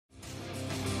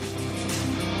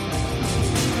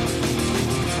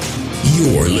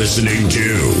You're listening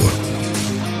to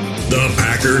the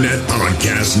Packernet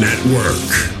Podcast Network.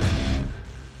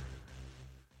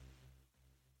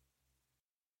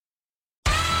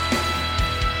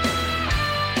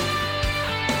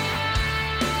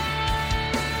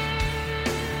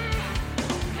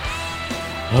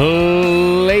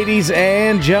 Ladies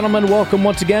and gentlemen, welcome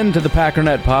once again to the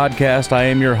Packernet Podcast. I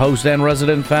am your host and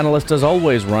resident panelist, as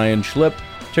always, Ryan Schlip.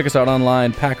 Check us out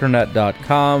online,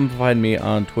 packernet.com. Find me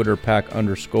on Twitter, pack_data.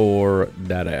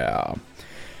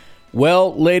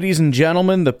 Well, ladies and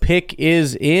gentlemen, the pick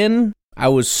is in. I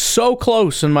was so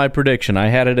close in my prediction. I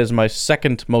had it as my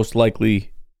second most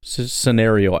likely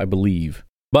scenario, I believe.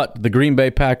 But the Green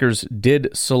Bay Packers did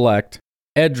select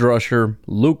edge rusher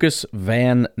Lukas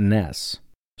Van Ness.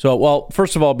 So, well,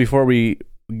 first of all, before we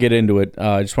get into it,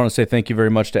 I just want to say thank you very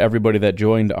much to everybody that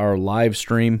joined our live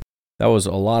stream. That was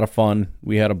a lot of fun.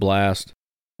 We had a blast.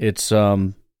 It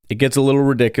gets a little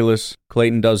ridiculous.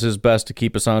 Clayton does his best to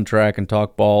keep us on track and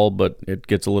talk ball, but it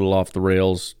gets a little off the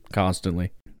rails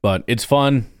constantly. But it's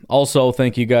fun. Also,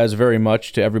 thank you guys very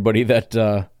much to everybody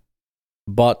that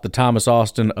bought the Thomas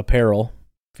Austin apparel.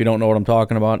 If you don't know what I'm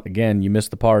talking about, again, you missed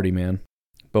the party, man.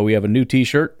 But we have a new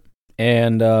t-shirt.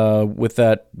 And with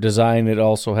that design, it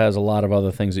also has a lot of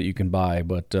other things that you can buy.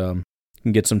 But you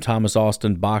can get some Thomas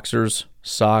Austin boxers,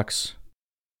 socks,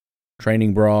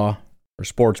 training bra, or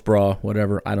sports bra,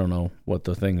 whatever. I don't know what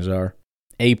the things are.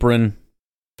 Apron,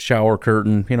 shower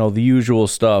curtain, the usual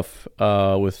stuff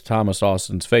with Thomas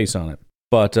Austin's face on it.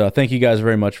 But thank you guys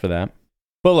very much for that.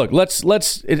 But look,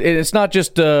 it's not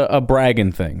just a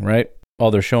bragging thing, right? Oh,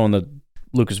 they're showing the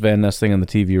Lukas Van Ness thing on the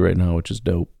TV right now, which is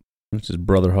dope. It's his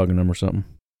brother hugging him or something.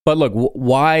 But look,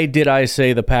 why did I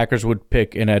say the Packers would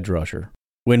pick an edge rusher?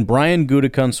 When Brian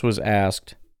Gutekunst was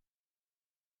asked,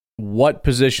 what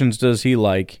positions does he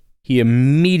like, he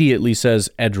immediately says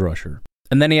edge rusher.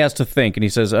 And then he has to think, and he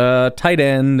says tight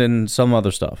end and some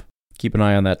other stuff. Keep an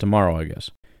eye on that tomorrow, I guess.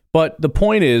 But the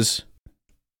point is,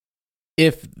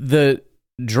 if the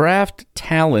draft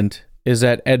talent is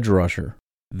at edge rusher,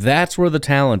 that's where the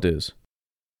talent is.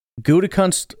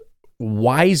 Gutekunst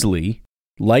wisely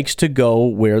likes to go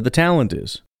where the talent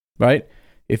is, right?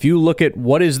 If you look at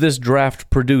what is this draft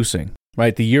producing,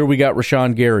 right? The year we got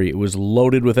Rashawn Gary, it was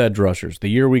loaded with edge rushers. The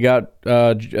year we got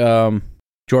Jordan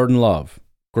Love,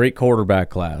 great quarterback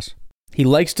class. He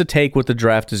likes to take what the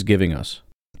draft is giving us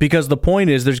because the point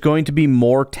is there's going to be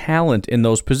more talent in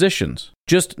those positions,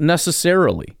 just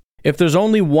necessarily. If there's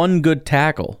only one good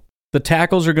tackle, the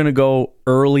tackles are going to go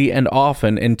early and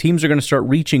often, and teams are going to start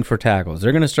reaching for tackles.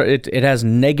 They're going to start. It has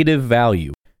negative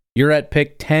value. You're at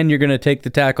pick 10, you're going to take the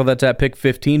tackle that's at pick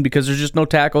 15 because there's just no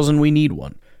tackles and we need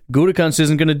one. Gutekunst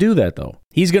isn't going to do that, though.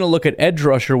 He's going to look at edge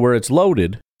rusher where it's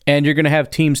loaded, and you're going to have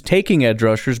teams taking edge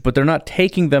rushers, but they're not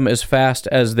taking them as fast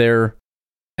as the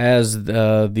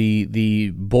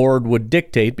board would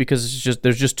dictate because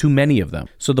there's just too many of them.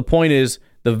 So the point is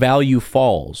the value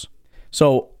falls.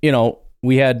 So,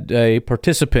 we had a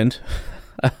participant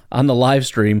on the live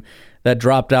stream that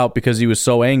dropped out because he was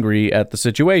so angry at the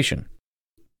situation.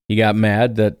 He got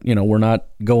mad that, we're not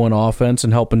going offense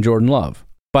and helping Jordan Love.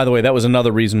 By the way, that was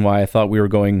another reason why I thought we were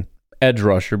going edge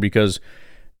rusher, because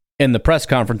in the press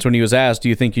conference when he was asked, do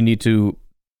you think you need to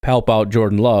help out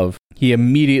Jordan Love, he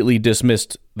immediately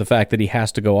dismissed the fact that he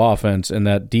has to go offense and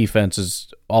that defense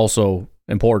is also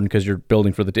important because you're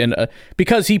building for the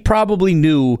because he probably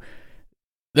knew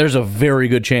there's a very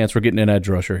good chance we're getting an edge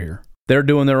rusher here. They're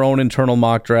doing their own internal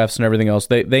mock drafts and everything else.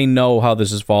 They know how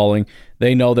this is falling.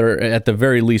 They know they're at the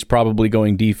very least probably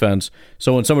going defense.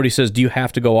 So when somebody says, do you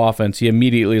have to go offense? He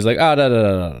immediately is like,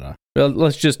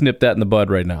 let's just nip that in the bud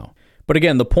right now. But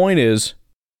again, the point is,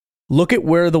 look at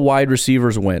where the wide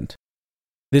receivers went.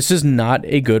 This is not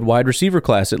a good wide receiver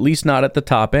class, at least not at the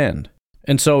top end.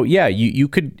 And so, yeah, you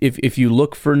could, if you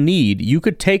look for need, you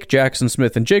could take Jackson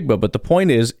Smith and Jigba, but the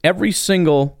point is, every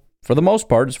single, for the most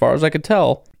part, as far as I could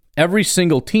tell, every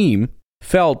single team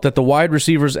felt that the wide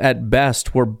receivers at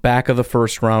best were back of the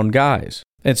first round guys.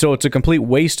 And so it's a complete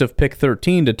waste of pick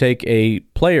 13 to take a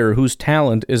player whose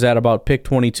talent is at about pick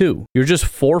 22. You're just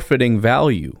forfeiting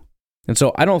value. And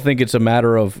so I don't think it's a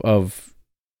matter of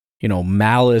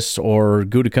malice or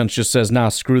Gutekunst just says, nah,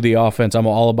 screw the offense, I'm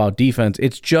all about defense.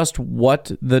 It's just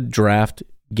what the draft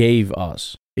gave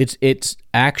us. It's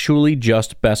actually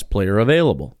just best player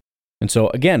available. And so,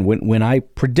 again, when I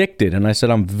predicted and I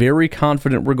said I'm very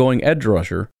confident we're going edge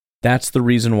rusher, that's the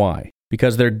reason why.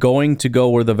 Because they're going to go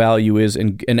where the value is.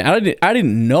 And I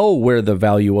didn't know where the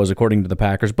value was according to the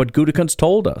Packers, but Gutekunst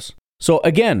told us. So,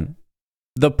 again,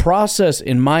 the process,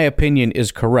 in my opinion,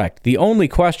 is correct. The only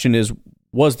question is,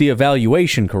 was the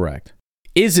evaluation correct?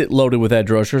 Is it loaded with edge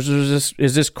rushers, or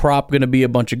is this crop going to be a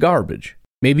bunch of garbage?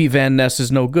 Maybe Van Ness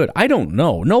is no good. I don't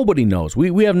know. Nobody knows.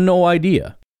 We have no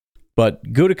idea.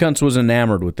 But Gutekunst was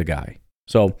enamored with the guy.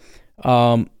 So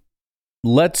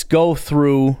let's go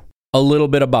through a little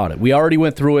bit about it. We already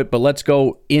went through it, but let's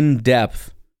go in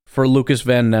depth for Lukas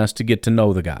Van Ness to get to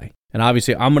know the guy. And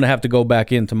obviously, I'm going to have to go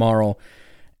back in tomorrow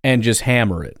and just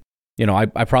hammer it. You know,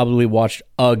 I probably watched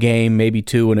a game, maybe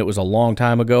two, and it was a long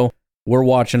time ago. We're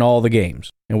watching all the games,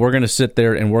 and we're going to sit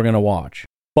there and we're going to watch.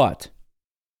 But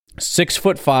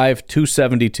 6'5",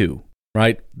 272,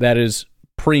 right? That is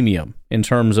premium in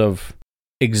terms of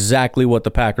exactly what the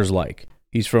Packers like.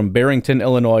 He's from Barrington,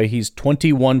 Illinois. He's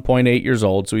 21.8 years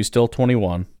old, so he's still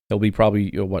 21. He'll be probably,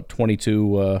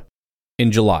 22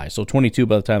 in July, so 22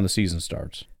 by the time the season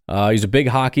starts. He's a big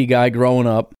hockey guy growing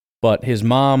up, but his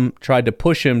mom tried to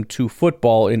push him to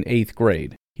football in 8th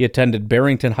grade. He attended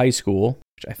Barrington High School,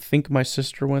 which I think my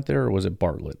sister went there, or was it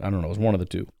Bartlett? I don't know. It was one of the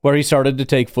two. Where he started to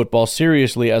take football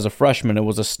seriously as a freshman and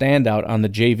was a standout on the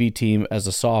JV team as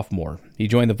a sophomore. He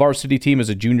joined the varsity team as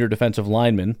a junior defensive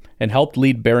lineman and helped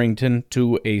lead Barrington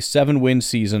to a 7-win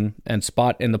season and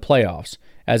spot in the playoffs.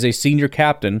 As a senior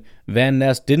captain, Van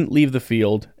Ness didn't leave the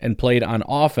field and played on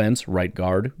offense, right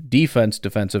guard, defense,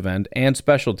 defensive end, and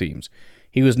special teams.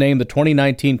 He was named the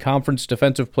 2019 Conference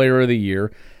Defensive Player of the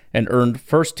Year and earned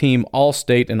first-team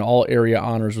All-State and All-Area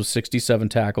honors with 67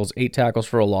 tackles, 8 tackles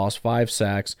for a loss, 5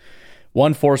 sacks,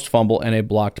 1 forced fumble, and a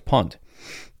blocked punt.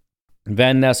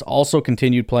 Van Ness also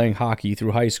continued playing hockey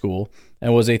through high school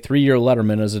and was a 3-year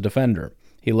letterman as a defender.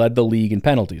 He led the league in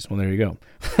penalties. Well, there you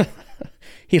go.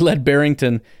 He led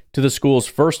Barrington to the school's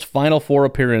first Final Four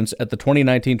appearance at the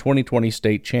 2019-2020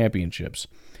 state championships.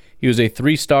 He was a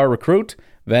 3-star recruit.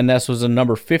 Van Ness was a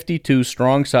number 52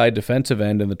 strong side defensive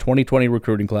end in the 2020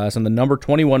 recruiting class and the number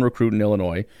 21 recruit in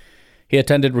Illinois. He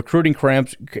attended recruiting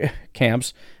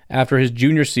camps after his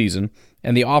junior season,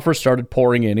 and the offers started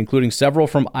pouring in, including several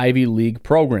from Ivy League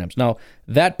programs. Now,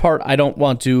 that part I don't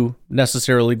want to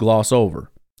necessarily gloss over.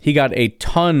 He got a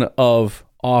ton of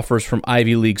offers from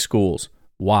Ivy League schools.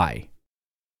 Why?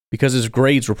 Because his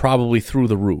grades were probably through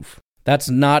the roof.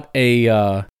 That's not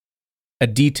a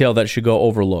detail that should go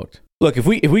overlooked. Look, if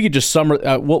we could just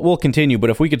we'll continue,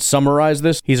 but if we could summarize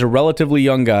this, he's a relatively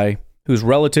young guy who's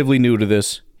relatively new to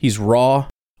this. He's raw,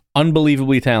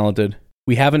 unbelievably talented.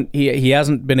 He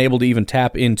hasn't been able to even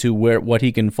tap into what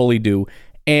he can fully do,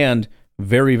 and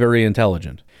very, very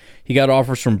intelligent. He got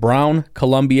offers from Brown,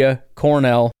 Columbia,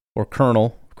 Cornell, or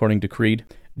Colonel, according to Creed,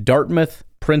 Dartmouth,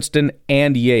 Princeton,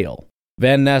 and Yale.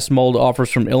 Van Ness mulled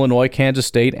offers from Illinois, Kansas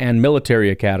State, and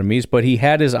military academies, but he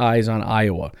had his eyes on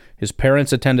Iowa. His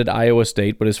parents attended Iowa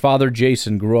State, but his father,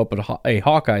 Jason, grew up a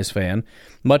Hawkeyes fan.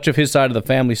 Much of his side of the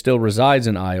family still resides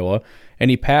in Iowa,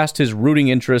 and he passed his rooting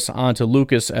interests on to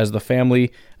Lukas as the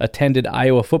family attended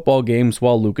Iowa football games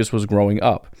while Lukas was growing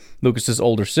up. Lucas's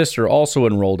older sister also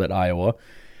enrolled at Iowa.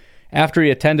 After he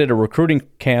attended a recruiting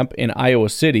camp in Iowa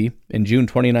City in June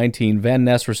 2019, Van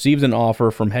Ness received an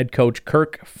offer from head coach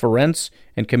Kirk Ferentz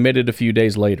and committed a few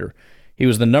days later. He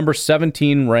was the number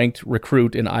 17 ranked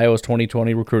recruit in Iowa's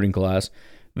 2020 recruiting class.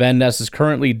 Van Ness is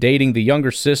currently dating the younger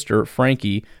sister,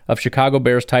 Frankie, of Chicago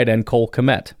Bears tight end Cole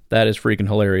Kmet. That is freaking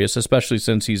hilarious, especially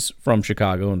since he's from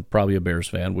Chicago and probably a Bears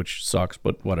fan, which sucks,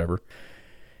 but whatever.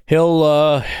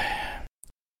 We'll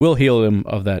heal him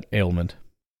of that ailment.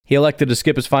 He elected to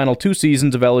skip his final 2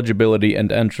 seasons of eligibility and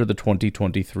enter the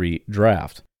 2023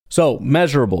 draft. So,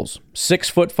 measurables.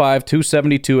 6'5",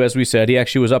 272, as we said. He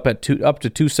actually was up to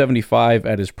 275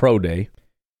 at his pro day.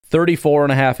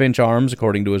 34.5-inch arms,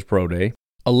 according to his pro day.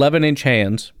 11-inch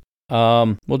hands.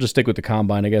 We'll just stick with the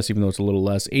combine, I guess, even though it's a little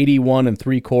less. 81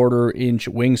 3/4-inch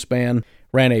wingspan.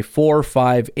 Ran a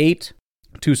 4.58,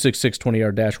 2.66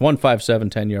 20-yard dash, 1.57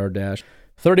 10-yard dash.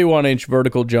 31-inch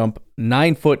vertical jump,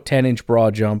 9-foot 10-inch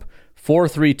broad jump,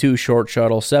 4.32 short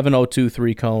shuttle, 7.02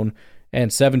 3-cone,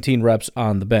 and 17 reps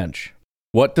on the bench.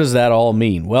 What does that all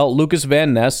mean? Well, Lukas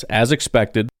Van Ness, as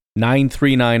expected,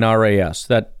 9.39 RAS.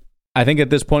 That, I think at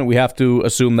this point we have to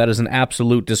assume that is an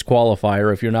absolute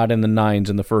disqualifier if you're not in the 9s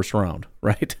in the first round,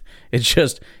 right? It's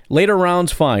just, later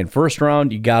rounds, fine. First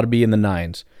round, you got to be in the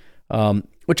 9s.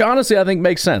 Which honestly I think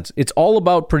makes sense. It's all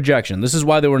about projection. This is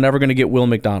why they were never going to get Will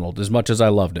McDonald, as much as I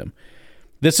loved him.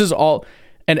 This is all,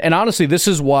 and honestly, this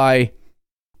is why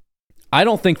I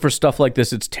don't think for stuff like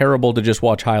this it's terrible to just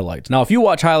watch highlights. Now, if you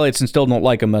watch highlights and still don't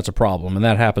like them, that's a problem, and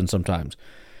that happens sometimes.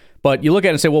 But you look at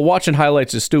it and say, well, watching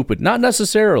highlights is stupid. Not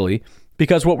necessarily,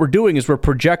 because what we're doing is we're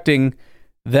projecting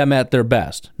them at their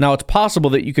best. Now, it's possible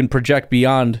that you can project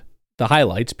beyond the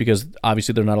highlights, because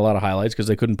obviously there are not a lot of highlights because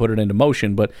they couldn't put it into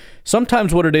motion. But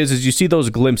sometimes what it is you see those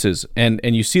glimpses and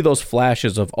you see those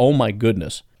flashes of, oh my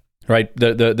goodness, right?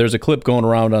 There's a clip going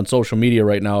around on social media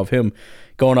right now of him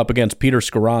going up against Peter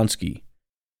Skoronski,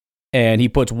 and he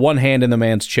puts one hand in the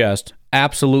man's chest,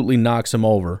 absolutely knocks him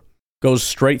over, goes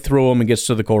straight through him and gets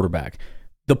to the quarterback.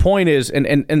 The point is,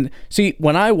 and see,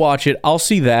 when I watch it, I'll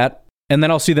see that, and then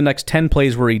I'll see the next 10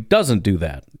 plays where he doesn't do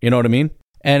that. You know what I mean?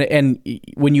 And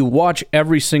when you watch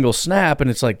every single snap, and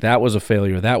it's like, that was a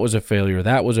failure, that was a failure,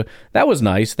 that was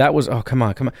nice, that was, oh, come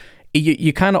on.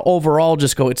 You kind of overall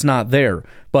just go, it's not there.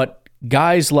 But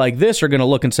guys like this are going to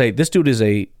look and say, this dude is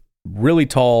a really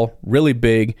tall, really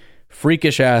big,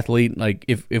 freakish athlete. Like,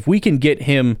 if we can get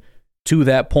him to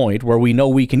that point where we know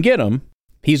we can get him,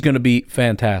 he's going to be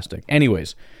fantastic.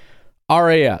 Anyways,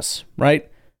 RAS, right?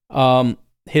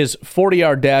 His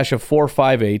 40-yard dash of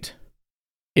 4.58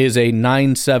 is a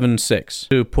 9.76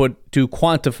 to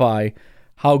quantify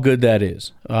how good that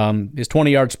is. His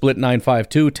 20-yard split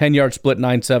 9.52, 10-yard split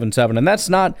 9.77, and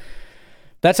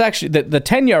that's actually the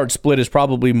 10-yard split is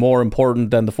probably more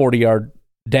important than the 40-yard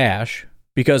dash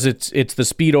because it's the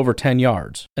speed over 10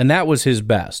 yards, and that was his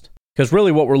best. Because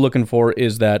really what we're looking for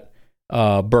is that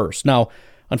burst. Now,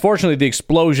 unfortunately, the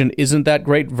explosion isn't that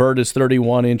great. Vert is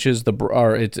 31 inches. It's a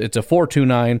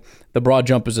 4.29. The broad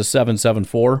jump is a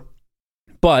 7.74.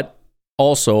 But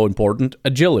also important,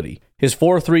 agility. His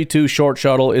 4.32 short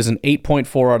shuttle is an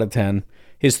 8.4 out of 10.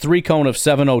 His 3-cone of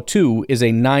 7.02 is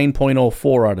a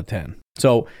 9.04 out of 10.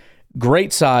 So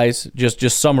great size, just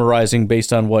summarizing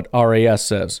based on what RAS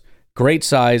says. Great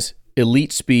size,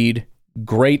 elite speed,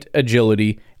 great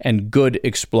agility, and good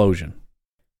explosion.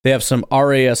 They have some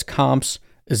RAS comps: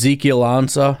 Ezekiel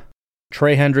Ansah,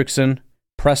 Trey Hendrickson,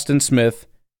 Preston Smith,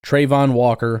 Trayvon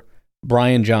Walker,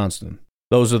 Brian Johnston.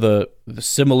 Those are the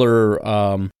similar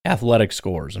athletic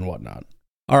scores and whatnot.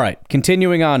 All right,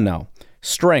 continuing on now.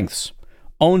 Strengths.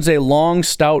 Owns a long,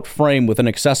 stout frame with an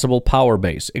accessible power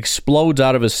base. Explodes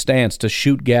out of his stance to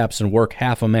shoot gaps and work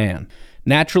half a man.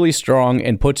 Naturally strong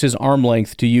and puts his arm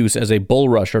length to use as a bull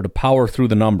rusher to power through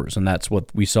the numbers, and that's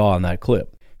what we saw in that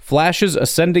clip. Flashes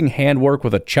ascending handwork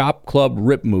with a chop club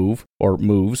rip move, or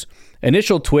moves.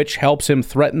 Initial twitch helps him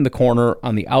threaten the corner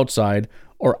on the outside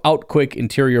or outquick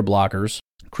interior blockers,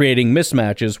 creating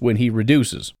mismatches when he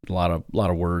reduces. A lot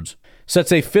of words.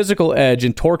 Sets a physical edge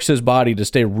and torques his body to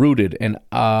stay rooted and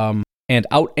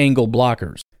out-angle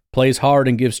blockers. Plays hard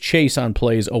and gives chase on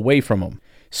plays away from him.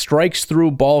 Strikes through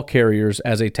ball carriers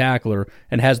as a tackler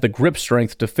and has the grip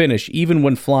strength to finish even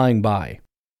when flying by.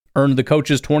 Earned the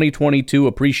coach's 2022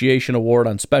 Appreciation Award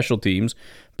on special teams.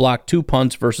 Blocked 2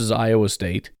 punts versus Iowa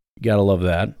State. You gotta love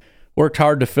that. Worked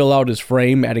hard to fill out his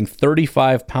frame, adding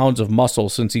 35 pounds of muscle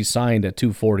since he signed at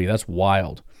 240. That's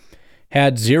wild.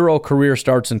 Had 0 career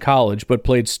starts in college, but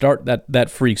played start. That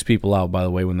freaks people out, by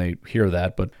the way, when they hear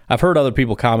that. But I've heard other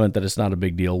people comment that it's not a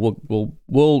big deal.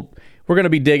 We're going to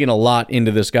be digging a lot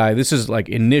into this guy. This is like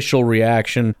initial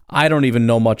reaction. I don't even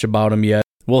know much about him yet.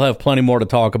 We'll have plenty more to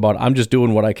talk about. I'm just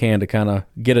doing what I can to kind of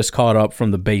get us caught up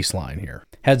from the baseline here.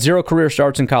 Had 0 career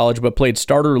starts in college, but played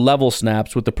starter-level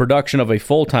snaps with the production of a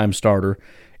full-time starter,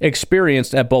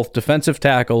 experienced at both defensive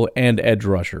tackle and edge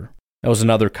rusher. That was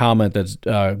another comment that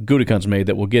Gutekunst made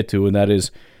that we'll get to, and that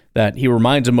is that he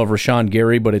reminds him of Rashawn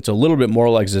Gary, but it's a little bit more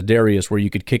like Zadarius, where you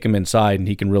could kick him inside and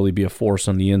he can really be a force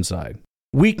on the inside.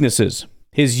 Weaknesses.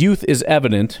 His youth is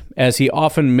evident, as he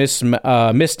often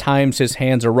mistimes his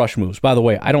hands or rush moves. By the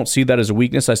way, I don't see that as a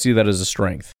weakness. I see that as a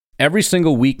strength. Every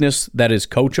single weakness that is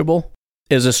coachable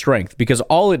is a strength, because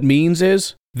all it means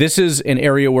is this is an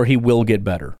area where he will get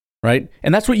better, right?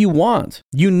 And that's what you want.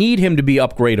 You need him to be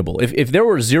upgradable. If there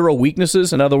were 0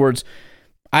 weaknesses, in other words,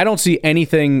 I don't see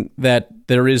anything that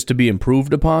there is to be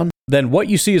improved upon, then what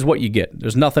you see is what you get.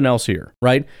 There's nothing else here,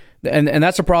 right? And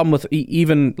that's a problem with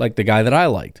even like the guy that I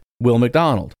liked, Will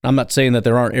McDonald. I'm not saying that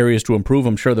there aren't areas to improve.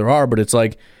 I'm sure there are, but it's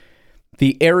like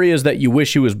the areas that you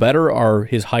wish he was better are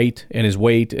his height and his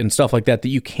weight and stuff like that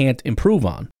you can't improve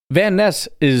on. Van Ness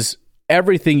is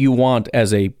everything you want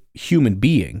as a human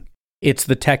being. It's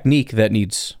the technique that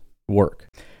needs work.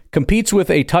 Competes with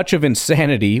a touch of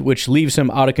insanity, which leaves him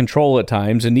out of control at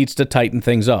times and needs to tighten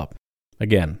things up.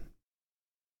 Again,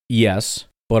 yes,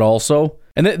 but also,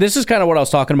 and this is kind of what I was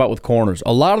talking about with corners.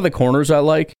 A lot of the corners I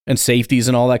like, and safeties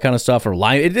and all that kind of stuff, or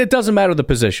line, it doesn't matter the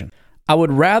position. I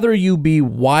would rather you be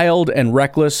wild and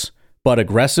reckless, but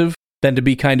aggressive, than to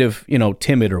be kind of,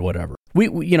 timid or whatever.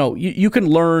 You can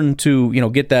learn to,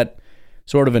 get that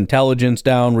sort of intelligence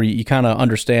down where you kind of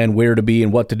understand where to be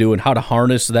and what to do and how to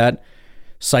harness that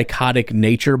psychotic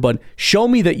nature, but show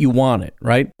me that you want it,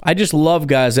 right? I just love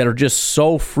guys that are just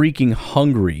so freaking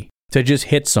hungry to just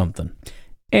hit something.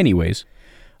 Anyways,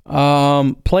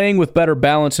 playing with better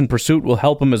balance in pursuit will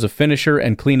help him as a finisher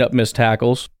and clean up missed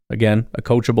tackles. Again, a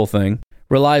coachable thing.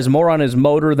 Relies more on his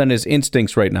motor than his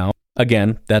instincts right now.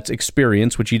 Again, that's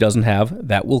experience, which he doesn't have.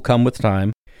 That will come with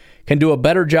time. Can do a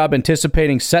better job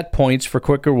anticipating set points for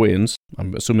quicker wins.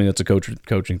 I'm assuming that's a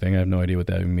coaching thing. I have no idea what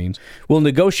that even means. Will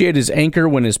negotiate his anchor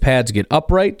when his pads get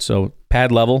upright, so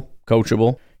pad level,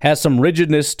 coachable. Has some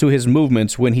rigidness to his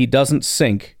movements when he doesn't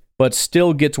sink, but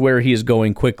still gets where he is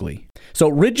going quickly. So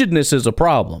rigidness is a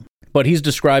problem, but he's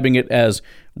describing it as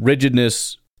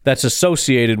rigidness that's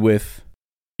associated with,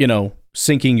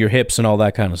 sinking your hips and all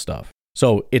that kind of stuff.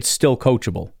 So it's still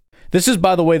coachable. This is,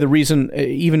 by the way, the reason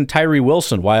even Tyree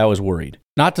Wilson, why I was worried.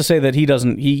 Not to say that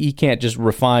he can't just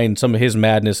refine some of his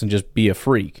madness and just be a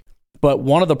freak. But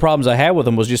one of the problems I had with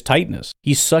him was just tightness.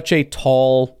 He's such a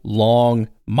tall, long,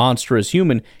 monstrous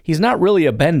human. He's not really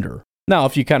a bender. Now,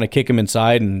 if you kind of kick him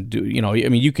inside and do,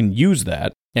 you can use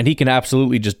that, and he can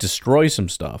absolutely just destroy some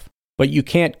stuff. But you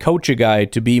can't coach a guy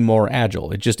to be more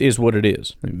agile. It just is what it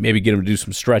is. Maybe get him to do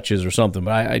some stretches or something,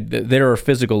 but there are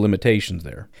physical limitations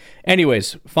there.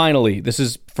 Anyways, finally, this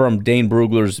is from Dane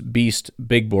Brugler's Beast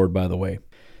Big Board, by the way.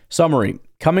 Summary.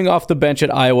 Coming off the bench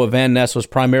at Iowa, Van Ness was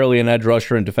primarily an edge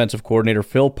rusher and defensive coordinator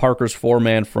Phil Parker's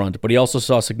four-man front, but he also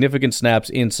saw significant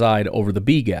snaps inside over the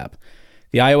B-gap.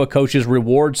 The Iowa coaches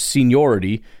reward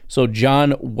seniority, so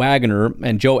John Wagner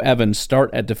and Joe Evans start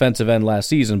at defensive end last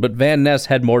season, but Van Ness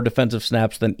had more defensive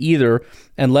snaps than either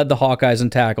and led the Hawkeyes in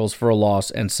tackles for a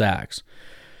loss and sacks.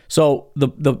 So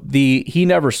the he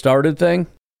never started thing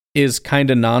is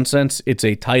kind of nonsense. It's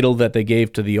a title that they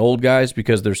gave to the old guys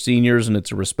because they're seniors and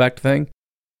it's a respect thing,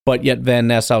 but yet Van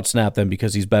Ness outsnapped them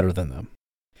because he's better than them.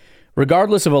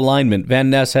 Regardless of alignment, Van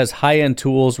Ness has high-end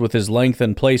tools with his length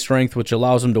and play strength, which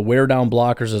allows him to wear down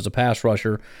blockers as a pass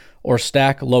rusher or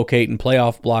stack, locate, and play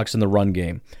off blocks in the run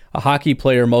game. A hockey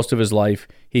player most of his life,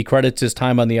 he credits his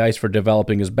time on the ice for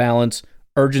developing his balance,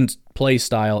 urgent play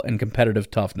style, and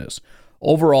competitive toughness.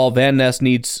 Overall, Van Ness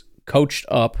needs coached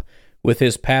up with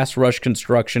his pass rush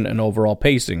construction and overall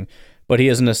pacing, but he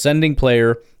is an ascending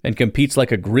player and competes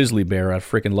like a grizzly bear. I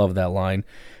freaking love that line.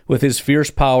 With his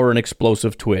fierce power and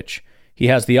explosive twitch. He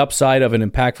has the upside of an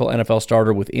impactful NFL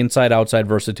starter with inside-outside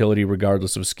versatility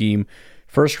regardless of scheme.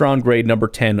 First-round grade number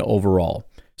 10 overall.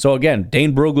 So again,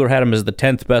 Dane Brugler had him as the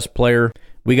 10th best player.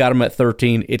 We got him at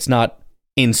 13. It's not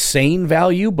insane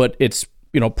value, but it's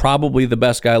probably the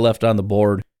best guy left on the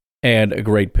board and a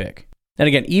great pick. And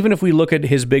again, even if we look at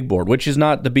his big board, which is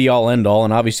not the be-all, end-all,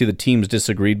 and obviously the teams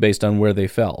disagreed based on where they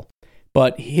fell,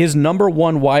 but his number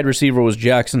one wide receiver was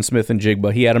Jackson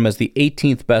Smith-Njigba. He had him as the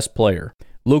 18th best player.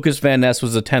 Lukas Van Ness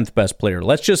was the 10th best player.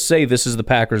 Let's just say this is the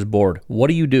Packers board. What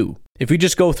do you do? If we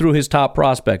just go through his top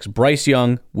prospects, Bryce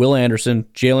Young, Will Anderson,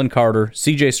 Jalen Carter,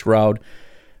 C.J. Stroud,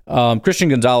 Christian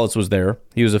Gonzalez was there.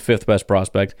 He was the 5th best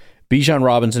prospect. Bijan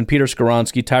Robinson, Peter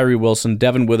Skoronski, Tyree Wilson,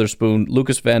 Devin Witherspoon,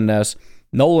 Lukas Van Ness,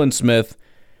 Nolan Smith,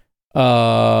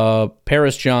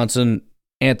 Paris Johnson,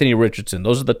 Anthony Richardson.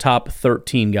 Those are the top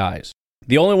 13 guys.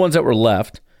 The only ones that were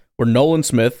left were Nolan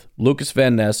Smith, Lukas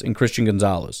Van Ness, and Christian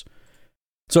Gonzalez.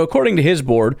 So according to his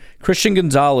board, Christian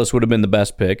Gonzalez would have been the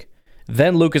best pick,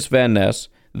 then Lukas Van Ness,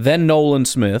 then Nolan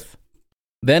Smith,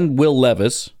 then Will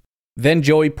Levis, then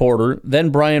Joey Porter,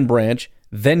 then Brian Branch,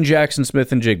 then Jackson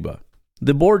Smith-Njigba.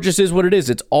 The board just is what it is.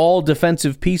 It's all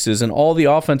defensive pieces, and all the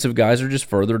offensive guys are just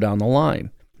further down the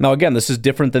line. Now, again, this is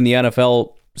different than the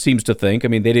NFL seems to think. I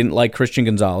mean, they didn't like Christian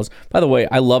Gonzalez. By the way,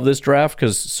 I love this draft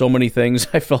because so many things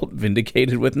I felt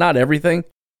vindicated with. Not everything,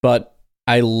 but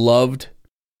I loved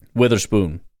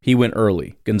Witherspoon. He went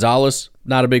early. Gonzalez,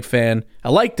 not a big fan. I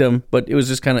liked him, but it was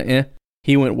just kind of eh.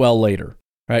 He went well later.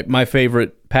 Right? My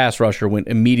favorite pass rusher went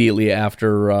immediately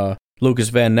after Lukas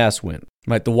Van Ness went.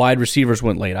 Right? The wide receivers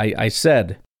went late. I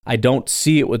said I don't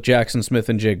see it with Jackson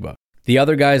Smith-Njigba. The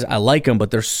other guys, I like them,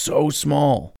 but they're so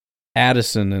small.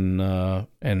 Addison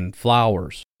and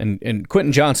Flowers. And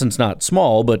Quentin Johnson's not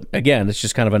small, but again, it's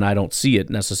just kind of an I don't see it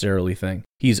necessarily thing.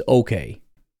 He's okay.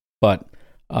 But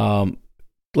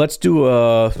let's do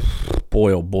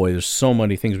boy, oh boy, there's so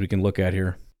many things we can look at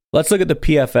here. Let's look at the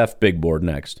PFF big board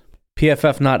next.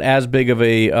 PFF not as big of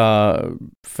a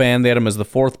fan. They had him as the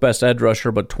 4th best edge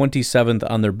rusher, but 27th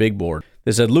on their big board.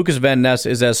 They said Lukas Van Ness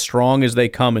is as strong as they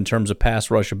come in terms of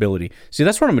pass rush ability. See,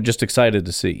 that's what I'm just excited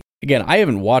to see. Again, I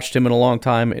haven't watched him in a long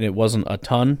time, and it wasn't a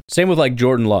ton. Same with like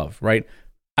Jordan Love, right?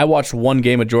 I watched one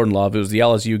game of Jordan Love. It was the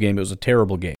LSU game. It was a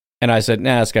terrible game. And I said,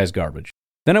 nah, this guy's garbage.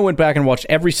 Then I went back and watched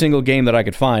every single game that I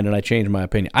could find, and I changed my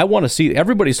opinion. I want to see,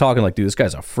 everybody's talking like, dude, this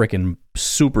guy's a freaking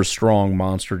super strong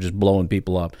monster just blowing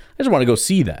people up. I just want to go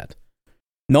see that.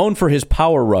 Known for his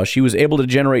power rush, he was able to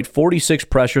generate 46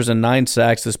 pressures and 9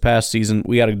 sacks this past season.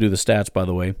 We got to do the stats, by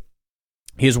the way.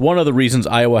 He is one of the reasons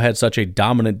Iowa had such a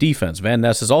dominant defense. Van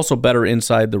Ness is also better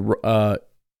inside the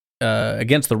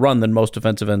against the run than most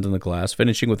defensive ends in the class,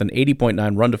 finishing with an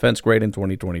 80.9 run defense grade in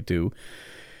 2022.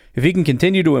 If he can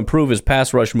continue to improve his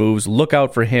pass rush moves, look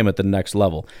out for him at the next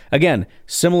level. Again,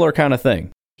 similar kind of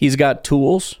thing. He's got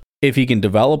tools. If he can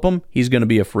develop them, he's going to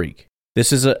be a freak.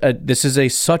 This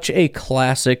is such a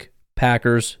classic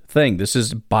Packers thing. This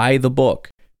is by the book.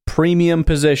 Premium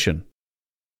position.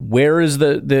 Where is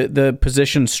the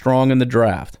position strong in the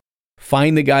draft?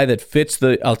 Find the guy that fits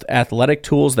the athletic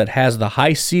tools, that has the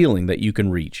high ceiling that you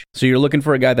can reach. So you're looking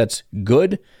for a guy that's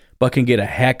good, but can get a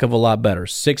heck of a lot better.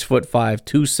 6'5",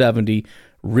 270,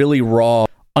 really raw,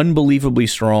 unbelievably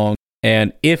strong.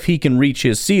 And if he can reach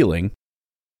his ceiling,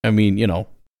 I mean,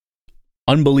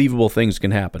 unbelievable things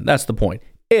can happen. That's the point.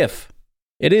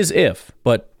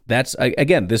 But that's,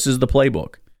 again, this is the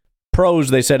playbook.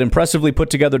 Pros, they said, impressively put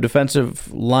together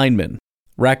defensive lineman.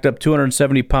 Racked up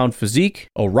 270-pound physique.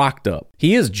 Oh, rocked up.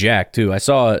 He is jacked, too. I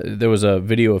saw there was a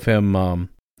video of him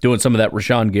doing some of that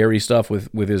Rashawn Gary stuff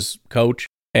with his coach.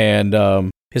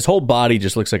 And his whole body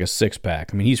just looks like a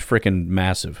six-pack. I mean, he's freaking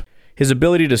massive. His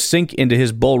ability to sink into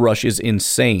his bull rush is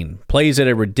insane. Plays at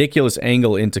a ridiculous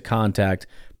angle into contact.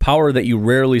 Power that you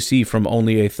rarely see from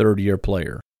only a third-year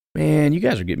player. Man, you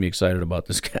guys are getting me excited about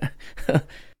this guy.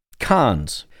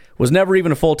 Cons. Was never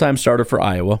even a full-time starter for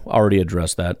Iowa. Already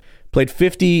addressed that. Played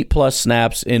 50-plus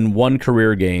snaps in one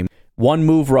career game. One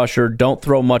move rusher. Don't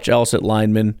throw much else at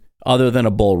linemen other than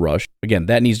a bull rush. Again,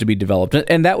 that needs to be developed.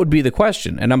 And that would be the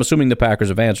question. And I'm assuming the Packers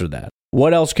have answered that.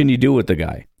 What else can you do with the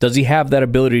guy? Does he have that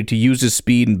ability to use his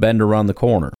speed and bend around the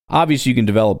corner? Obviously, you can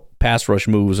develop pass rush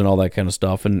moves and all that kind of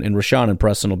stuff. And Rashawn and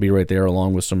Preston will be right there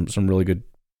along with some really good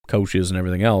coaches and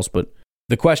everything else. But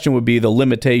the question would be the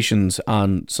limitations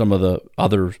on some of the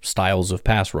other styles of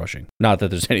pass rushing. Not that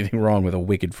there's anything wrong with a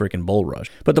wicked freaking bull rush.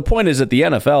 But the point is, at the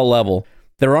NFL level,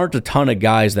 there aren't a ton of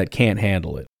guys that can't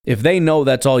handle it. If they know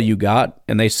that's all you got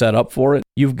and they set up for it,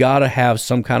 you've got to have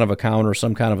some kind of a counter,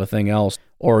 some kind of a thing else,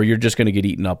 or you're just going to get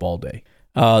eaten up all day.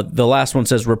 The last one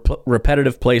says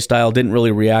repetitive play style, didn't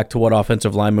really react to what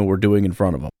offensive linemen were doing in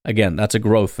front of him. Again, that's a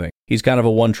growth thing. He's kind of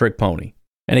a one-trick pony.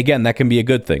 And again, that can be a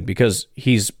good thing because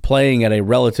he's playing at a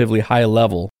relatively high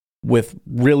level with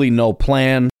really no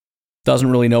plan,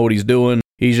 doesn't really know what he's doing.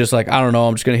 He's just like, I don't know,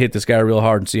 I'm just going to hit this guy real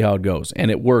hard and see how it goes. And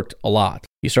it worked a lot.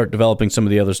 You start developing some of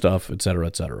the other stuff, et cetera,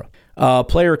 et cetera.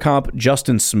 Player comp,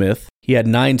 Justin Smith. He had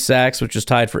 9 sacks, which is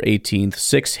tied for 18th.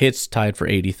 6 hits, tied for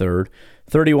 83rd.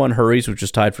 31 hurries, which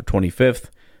is tied for 25th.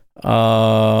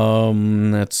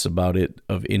 That's about it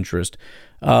of interest.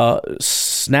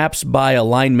 Snaps by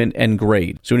alignment and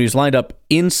grade. So when he was lined up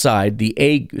inside the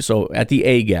A, so at the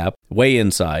A gap, way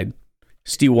inside,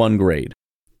 61 grade.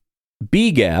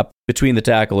 B gap between the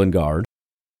tackle and guard,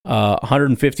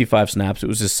 155 snaps. It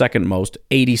was his second most,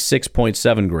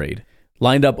 86.7 grade.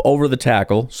 Lined up over the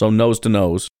tackle, so nose to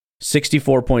nose,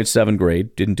 64.7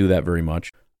 grade. Didn't do that very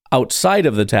much. Outside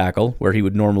of the tackle, where he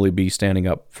would normally be standing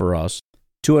up for us,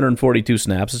 242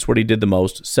 snaps. That's what he did the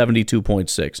most,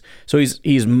 72.6. So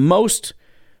he's most,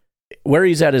 where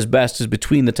he's at his best is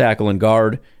between the tackle and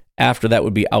guard. After that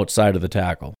would be outside of the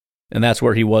tackle. And that's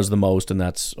where he was the most, and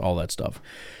that's all that stuff.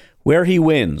 Where he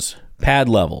wins, pad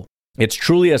level. It's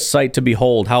truly a sight to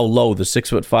behold how low the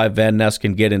 6'5" Van Ness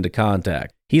can get into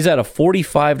contact. He's at a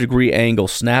 45-degree angle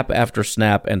snap after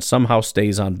snap and somehow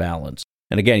stays on balance.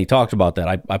 And again, he talked about that.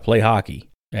 I play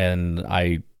hockey, and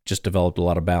I just developed a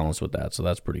lot of balance with that, so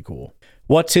that's pretty cool.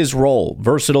 What's his role?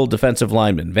 Versatile defensive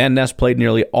lineman. Van Ness played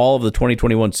nearly all of the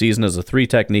 2021 season as a 3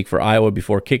 technique for Iowa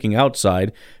before kicking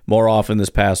outside more often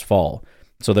this past fall.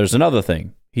 So there's another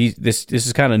thing. This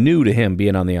is kind of new to him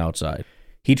being on the outside.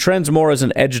 He trends more as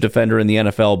an edge defender in the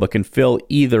NFL, but can fill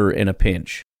either in a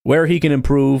pinch. Where he can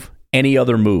improve, any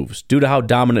other moves. Due to how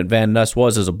dominant Van Ness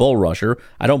was as a bull rusher,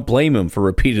 I don't blame him for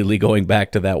repeatedly going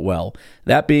back to that well.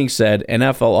 That being said,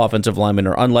 NFL offensive linemen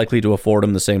are unlikely to afford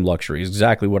him the same luxury.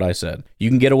 Exactly what I said. You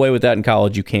can get away with that in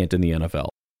college, you can't in the NFL.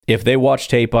 If they watch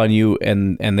tape on you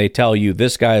and they tell you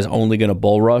this guy is only going to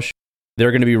bull rush,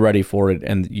 they're going to be ready for it,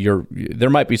 and there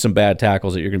might be some bad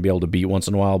tackles that you're going to be able to beat once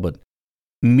in a while, but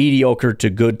mediocre to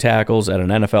good tackles at an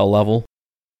NFL level,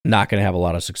 not going to have a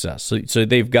lot of success. So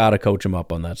they've got to coach him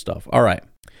up on that stuff. All right.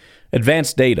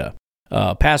 Advanced data.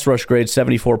 Pass rush grade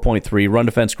 74.3, run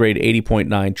defense grade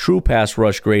 80.9, true pass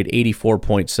rush grade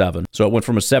 84.7. So it went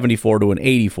from a 74 to an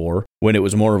 84 when it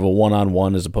was more of a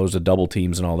one-on-one as opposed to double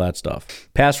teams and all that stuff.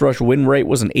 Pass rush win rate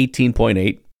was an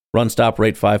 18.8, run stop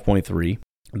rate 5.3.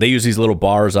 They use these little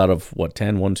bars out of,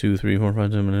 10? 1, 2, 3, 4,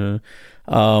 5, 6,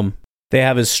 7. They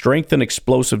have his strength and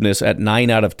explosiveness at 9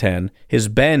 out of 10. His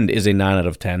bend is a 9 out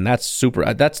of 10. That's super.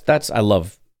 I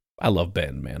love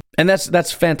bend, man. And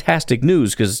that's fantastic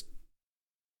news because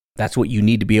that's what you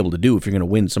need to be able to do if you're going to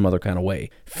win some other kind of way.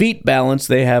 Feet balance,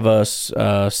 they have a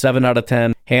 7 out of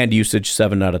 10. Hand usage,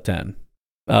 7 out of 10.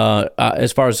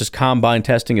 As far as his combine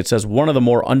testing, it says one of the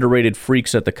more underrated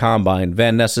freaks at the combine,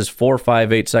 Van Ness's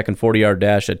 4.58 second 40-yard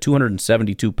dash at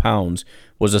 272 pounds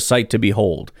was a sight to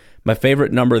behold. My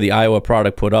favorite number the Iowa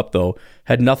product put up, though,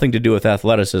 had nothing to do with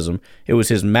athleticism. It was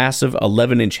his massive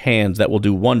 11-inch hands that will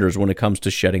do wonders when it comes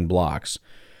to shedding blocks.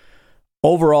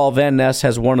 Overall, Van Ness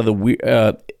has one of the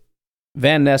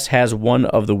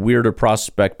weirder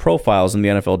prospect profiles in the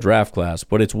NFL draft class,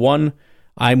 but it's one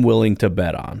I'm willing to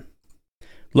bet on.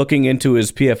 Looking into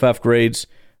his PFF grades,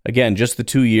 again, just the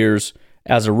 2 years.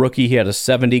 As a rookie, he had a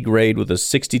 70 grade with a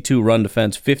 62 run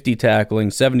defense, 50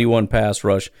 tackling, 71 pass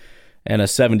rush, and a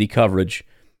 70 coverage.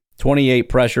 28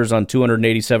 pressures on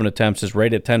 287 attempts. His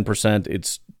rate at 10%.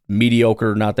 It's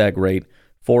mediocre, not that great.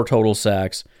 4 total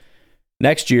sacks.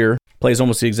 Next year, plays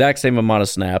almost the exact same amount of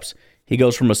snaps. He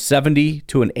goes from a 70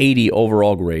 to an 80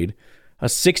 overall grade, a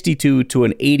 62 to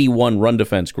an 81 run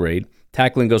defense grade.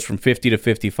 Tackling goes from 50 to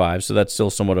 55, so that's still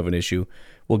somewhat of an issue.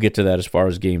 We'll get to that as far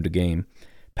as game to game.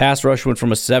 Pass rush went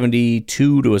from a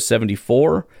 72 to a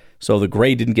 74, so the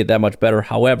grade didn't get that much better.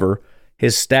 However,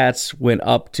 his stats went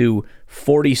up to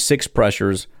 46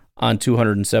 pressures on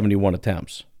 271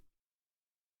 attempts.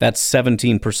 That's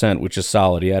 17%, which is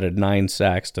solid. He added 9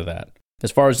 sacks to that.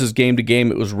 As far as his game to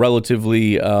game, it was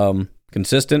relatively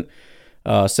consistent.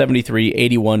 73,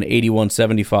 81, 81,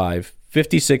 75.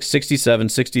 56, 67,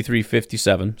 63,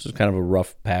 57. So it's kind of a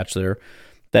rough patch there.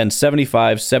 Then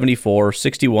 75, 74,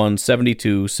 61,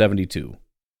 72, 72.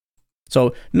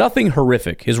 So nothing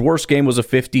horrific. His worst game was a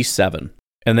 57.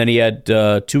 And then he had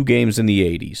 2 games in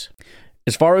the 80s.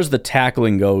 As far as the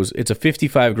tackling goes, it's a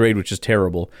 55 grade, which is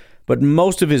terrible. But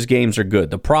most of his games are good.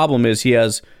 The problem is he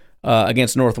has,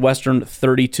 against Northwestern,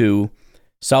 32.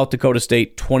 South Dakota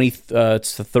State, 20.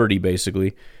 It's 30,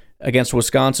 basically. Against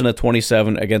Wisconsin, a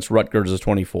 27. Against Rutgers, a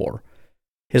 24.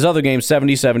 His other games,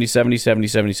 70, 70, 70, 70,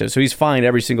 77. So he's fine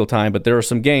every single time, but there are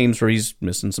some games where he's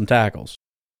missing some tackles.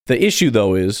 The issue,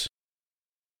 though, is,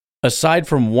 aside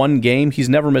from one game, he's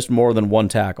never missed more than 1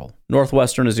 tackle.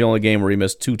 Northwestern is the only game where he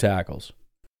missed 2 tackles.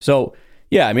 So,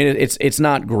 yeah, I mean, it's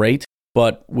not great,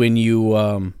 but when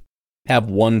you have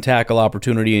 1 tackle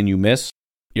opportunity and you miss,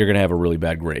 you're going to have a really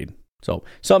bad grade. So,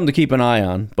 something to keep an eye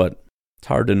on, but it's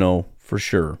hard to know for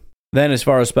sure. Then, as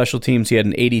far as special teams, he had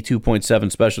an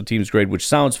 82.7 special teams grade, which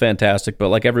sounds fantastic, but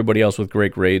like everybody else with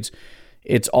great grades,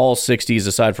 it's all 60s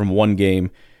aside from one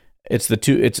game.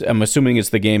 I'm assuming it's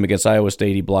the game against Iowa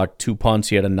State. He blocked 2 punts.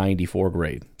 He had a 94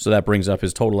 grade. So that brings up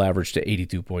his total average to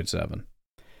 82.7.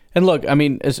 And look, I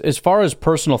mean, as far as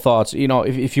personal thoughts, you know,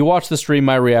 if you watch the stream,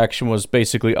 my reaction was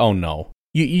basically, oh no.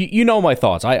 You know my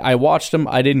thoughts. I watched him.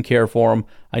 I didn't care for him.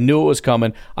 I knew it was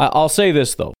coming. I'll say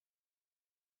this, though.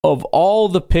 Of all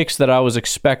the picks that I was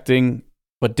expecting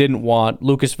but didn't want,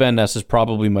 Lukas Van Ness is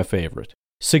probably my favorite.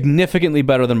 Significantly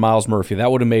better than Myles Murphy. That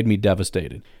would have made me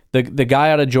devastated. The guy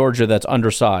out of Georgia that's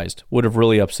undersized would have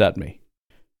really upset me.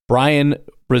 Brian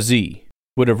Brzee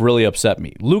would have really upset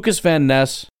me. Lukas Van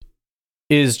Ness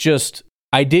is just,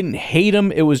 I didn't hate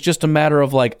him. It was just a matter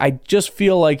of like, I just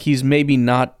feel like he's maybe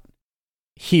not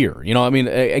here. You know, I mean,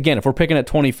 again, if we're picking at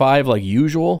 25 like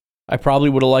usual, I probably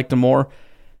would have liked him more.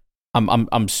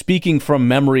 I'm speaking from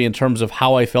memory in terms of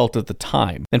how I felt at the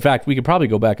time. In fact, we could probably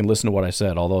go back and listen to what I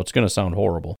said, although it's going to sound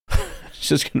horrible. It's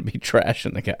just going to be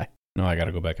trashing the guy. No, I got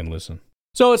to go back and listen.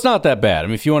 So it's not that bad. I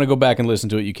mean, if you want to go back and listen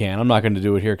to it, you can. I'm not going to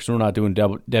do it here because we're not doing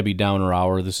Debbie Downer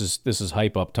hour. This is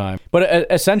hype up time. But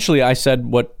essentially, I said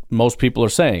what most people are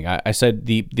saying. I said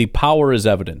the power is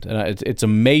evident, and it's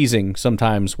amazing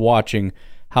sometimes watching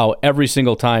how every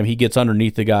single time he gets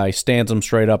underneath the guy, stands him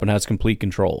straight up, and has complete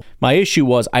control. My issue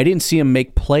was I didn't see him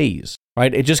make plays,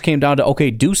 right? It just came down to,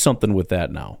 okay, do something with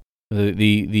that now.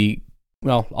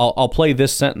 Well, I'll play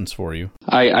this sentence for you.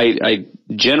 I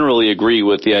generally agree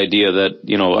with the idea that,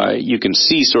 you know, you can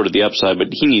see sort of the upside, but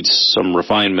he needs some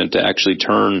refinement to actually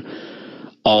turn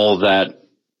all that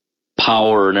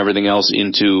power and everything else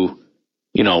into,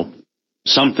 you know,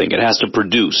 something. It has to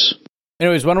produce.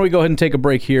 Anyways, why don't we go ahead and take a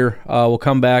break here? We'll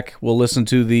come back. We'll listen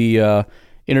to the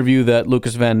interview that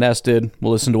Lukas Van Ness did.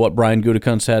 We'll listen to what Brian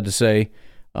Gutekunst had to say.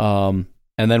 And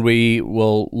then we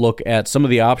will look at some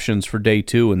of the options for day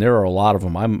 2, and there are a lot of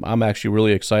them. I'm actually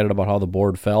really excited about how the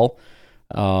board fell.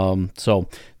 So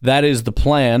that is the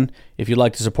plan. If you'd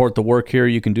like to support the work here,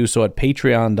 you can do so at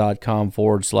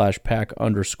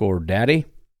patreon.com/pack_daddy.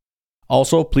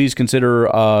 Also, please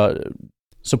consider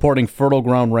supporting Fertile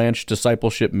Ground Ranch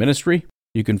Discipleship Ministry.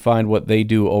 You can find what they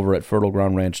do over at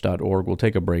fertilegroundranch.org. We'll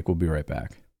take a break. We'll be right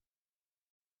back.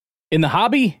 In the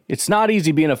hobby, it's not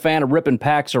easy being a fan of ripping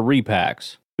packs or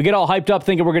repacks. We get all hyped up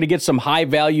thinking we're going to get some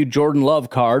high-value Jordan Love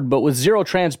card, but with zero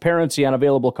transparency on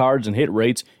available cards and hit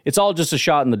rates, it's all just a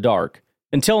shot in the dark.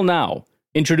 Until now,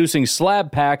 introducing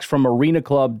slab packs from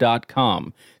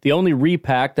arenaclub.com, the only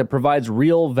repack that provides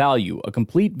real value, a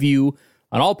complete view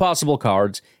on all possible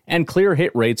cards, and clear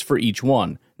hit rates for each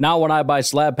one. Now when I buy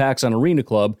slab packs on Arena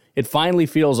Club, it finally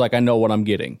feels like I know what I'm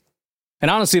getting. And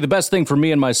honestly, the best thing for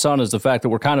me and my son is the fact that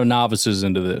we're kind of novices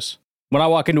into this. When I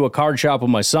walk into a card shop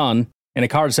with my son, and a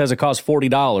card says it costs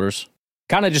 $40,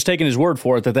 kind of just taking his word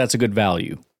for it that that's a good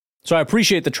value. So I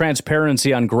appreciate the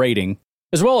transparency on grading,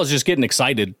 as well as just getting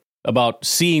excited about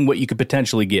seeing what you could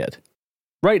potentially get.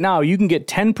 Right now, you can get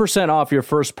 10% off your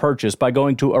first purchase by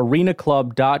going to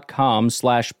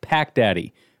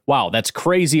arenaclub.com/packdaddy. Wow, that's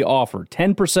crazy offer.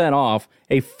 10% off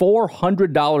a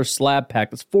 $400 slab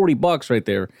pack. That's $40 right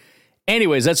there.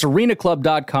 Anyways, that's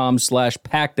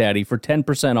arenaclub.com/packdaddy for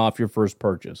 10% off your first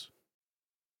purchase.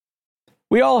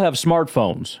 We all have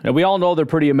smartphones, and we all know they're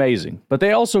pretty amazing, but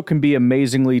they also can be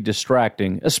amazingly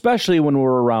distracting, especially when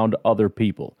we're around other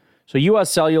people. So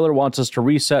US Cellular wants us to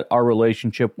reset our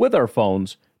relationship with our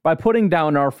phones by putting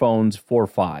down our phones for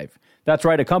 $5. That's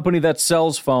right, a company that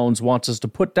sells phones wants us to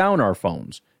put down our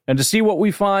phones. And to see what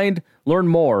we find, learn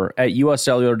more at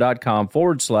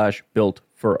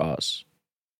uscellular.com/built-for-us.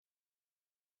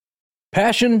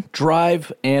 Passion,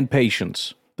 drive, and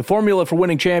patience. The formula for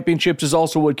winning championships is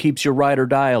also what keeps your ride or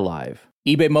die alive.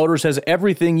 eBay Motors has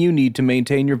everything you need to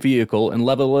maintain your vehicle and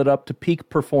level it up to peak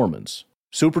performance.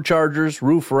 Superchargers,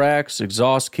 roof racks,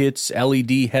 exhaust kits,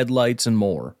 LED headlights, and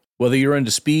more. Whether you're into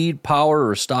speed, power,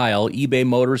 or style, eBay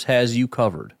Motors has you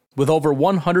covered. With over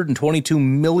 122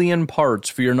 million parts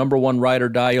for your number one ride or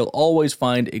die, you'll always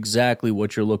find exactly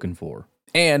what you're looking for.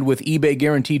 And with eBay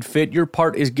Guaranteed Fit, your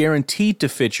part is guaranteed to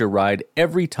fit your ride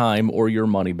every time or your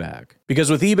money back. Because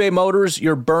with eBay Motors,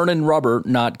 you're burning rubber,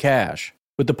 not cash.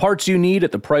 With the parts you need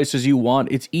at the prices you want,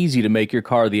 it's easy to make your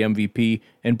car the MVP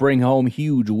and bring home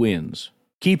huge wins.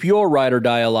 Keep your ride or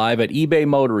die alive at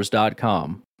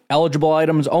ebaymotors.com. Eligible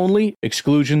items only,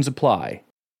 exclusions apply.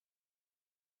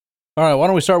 All right, why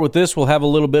don't we start with this? We'll have a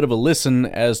little bit of a listen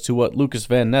as to what Lukas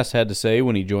Van Ness had to say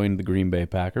when he joined the Green Bay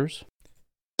Packers.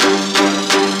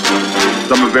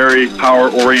 I'm a very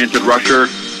power-oriented rusher.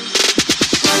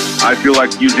 I feel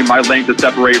like using my length to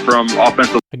separate from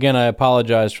offensive. Again, I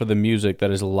apologize for the music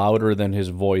that is louder than his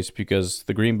voice because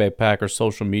the Green Bay Packers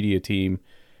social media team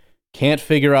can't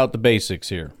figure out the basics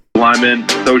here. Linemen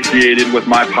associated with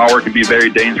my power can be very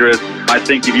dangerous. I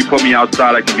think if you put me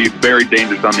outside, I can be very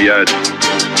dangerous on the edge.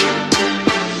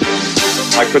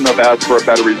 I couldn't have asked for a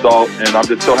better result, and I'm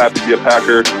just so happy to be a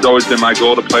Packer. It's always been my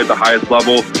goal to play at the highest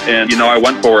level, and, I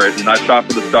went for it, and I shot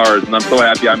for the stars, and I'm so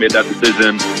happy I made that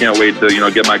decision. Can't wait to,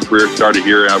 get my career started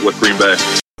here with Green Bay.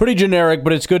 Pretty generic,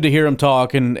 but it's good to hear him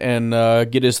talk and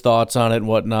get his thoughts on it and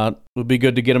whatnot. It would be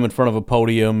good to get him in front of a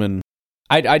podium, and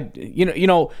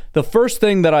the first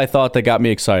thing that I thought that got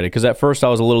me excited, because at first I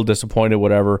was a little disappointed,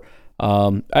 whatever.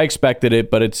 I expected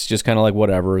it, but it's just kind of like,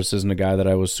 whatever. This isn't a guy that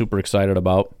I was super excited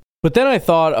about. But then I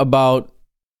thought about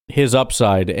his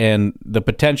upside and the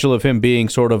potential of him being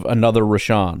sort of another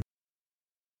Rashawn.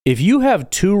 If you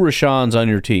have two Rashans on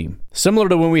your team, similar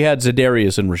to when we had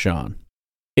Za'Darius and Rashawn,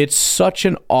 it's such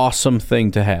an awesome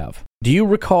thing to have. Do you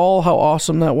recall how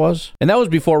awesome that was? And that was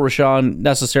before Rashawn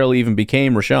necessarily even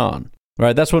became Rashawn,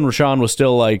 right? That's when Rashawn was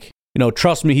still like,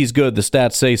 trust me, he's good. The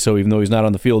stats say so, even though he's not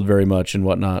on the field very much and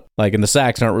whatnot. And the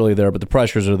sacks aren't really there, but the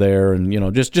pressures are there.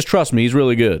 And, just trust me, he's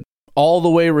really good. All the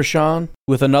way Rashawn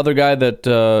with another guy that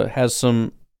has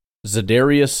some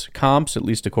Za'Darius comps, at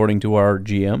least according to our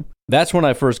GM. That's when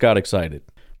I first got excited.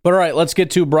 But all right, let's get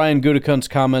to Brian Gutekunst's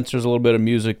comments. There's a little bit of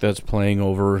music that's playing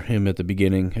over him at the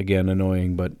beginning. Again,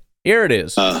 annoying, but here it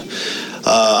is.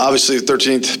 Obviously, the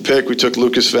 13th pick, we took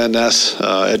Lukas Van Ness,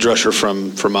 edge rusher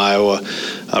from Iowa.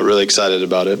 Really excited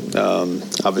about it.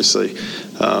 Obviously,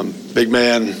 big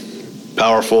man,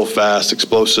 powerful, fast,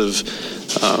 explosive.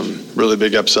 Really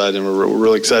big upside, and we're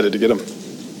really excited to get him.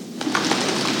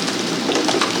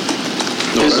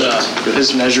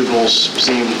 His measurables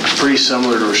seem pretty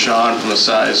similar to Rashawn from a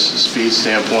size, speed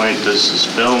standpoint. Does his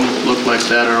film look like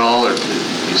that at all, or do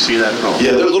you see that at all?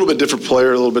 Yeah, they're a little bit different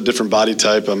player, a little bit different body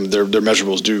type. Their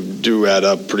measurables do add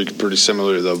up pretty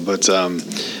similar though. But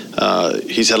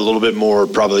he's had a little bit more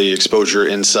probably exposure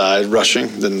inside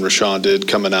rushing than Rashawn did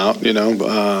coming out,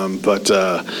 but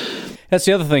that's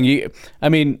the other thing.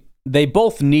 They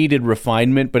both needed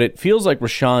refinement, but it feels like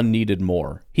Rashawn needed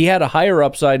more. He had a higher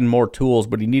upside and more tools,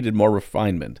 but he needed more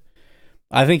refinement.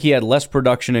 I think he had less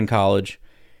production in college.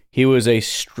 He was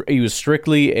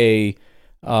strictly a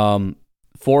 4-3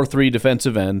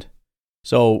 defensive end.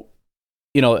 So,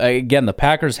 again, the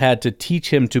Packers had to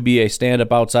teach him to be a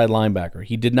stand-up outside linebacker.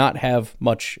 He did not have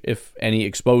much, if any,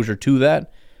 exposure to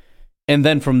that. And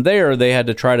then from there, they had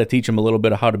to try to teach him a little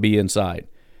bit of how to be inside.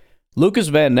 Lukas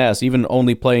Van Ness, even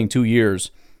only playing 2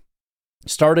 years,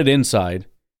 started inside,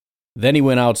 then he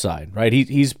went outside, right?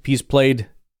 He's played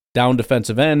down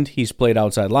defensive end, he's played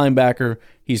outside linebacker,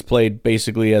 he's played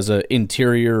basically as an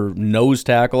interior nose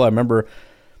tackle. I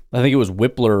think it was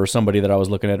Whippler or somebody that I was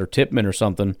looking at, or Tipman or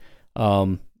something.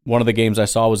 One of the games I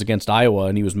saw was against Iowa,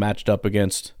 and he was matched up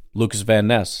against Lukas Van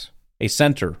Ness. A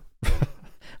center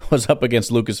was up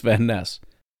against Lukas Van Ness.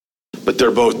 But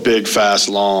they're both big, fast,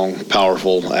 long,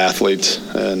 powerful athletes,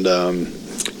 and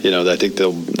I think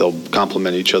they'll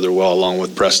complement each other well, along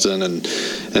with Preston and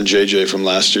JJ from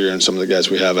last year and some of the guys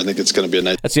we have. I think it's going to be a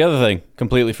nice. That's the other thing.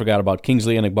 Completely forgot about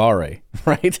Kingsley and Igbare,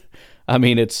 right?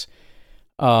 It's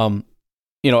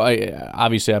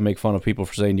obviously I make fun of people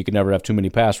for saying you can never have too many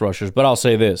pass rushers, but I'll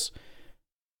say this: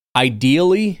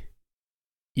 ideally,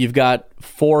 you've got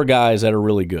 4 guys that are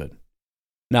really good.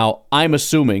 Now, I'm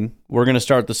assuming we're going to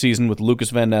start the season with Lukas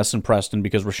Van Ness and Preston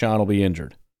because Rashawn will be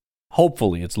injured.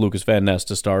 Hopefully, it's Lukas Van Ness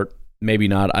to start. Maybe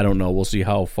not. I don't know. We'll see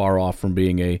how far off from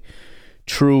being a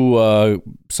true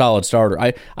solid starter.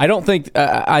 I don't think.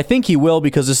 I think he will,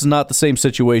 because this is not the same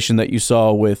situation that you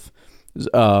saw with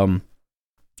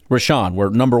Rashawn, where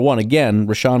number one, again,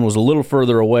 Rashawn was a little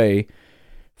further away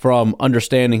from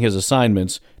understanding his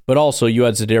assignments, but also you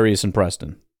had Za'Darius and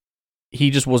Preston. He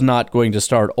just was not going to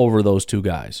start over those 2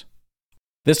 guys.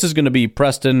 This is going to be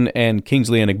Preston and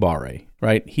Kingsley and Igbare,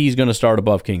 right? He's going to start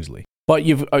above Kingsley. But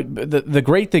the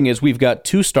great thing is we've got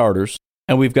 2 starters,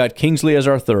 and we've got Kingsley as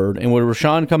our third, and when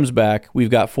Rashawn comes back, we've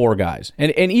got 4 guys.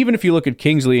 And even if you look at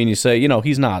Kingsley and you say,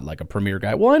 he's not like a premier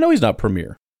guy. Well, I know he's not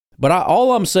premier. But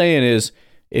all I'm saying is,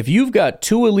 if you've got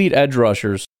 2 elite edge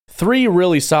rushers, 3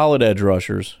 really solid edge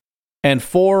rushers, and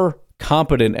 4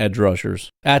 competent edge rushers,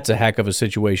 that's a heck of a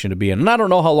situation to be in. And I don't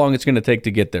know how long it's going to take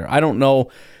to get there. I don't know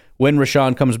when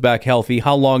Rashawn comes back healthy,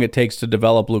 how long it takes to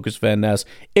develop Lukas Van Ness.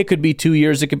 It could be 2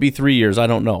 years, it could be 3 years, I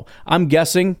don't know. I'm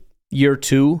guessing year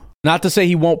 2. Not to say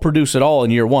he won't produce at all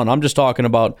in year 1. I'm just talking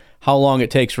about how long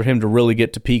it takes for him to really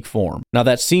get to peak form. Now,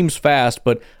 that seems fast,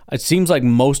 but it seems like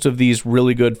most of these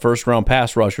really good first-round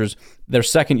pass rushers, their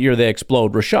second year they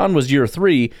explode. Rashawn was year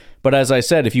 3, but as I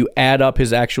said, if you add up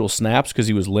his actual snaps, because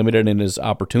he was limited in his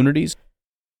opportunities,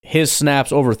 his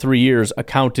snaps over 3 years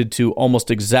accounted to almost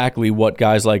exactly what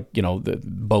guys like, the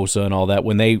Bosa and all that,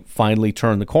 when they finally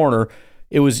turned the corner,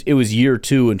 it was year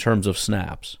 2 in terms of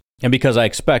snaps. And because I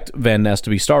expect Van Ness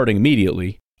to be starting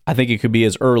immediately, I think it could be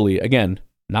as early. Again,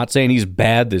 not saying he's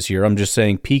bad this year. I'm just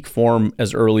saying peak form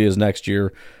as early as next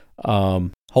year.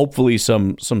 Hopefully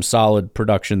some solid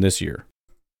production this year.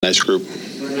 Nice group.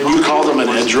 You called him an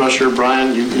edge rusher,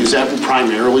 Brian. Is that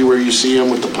primarily where you see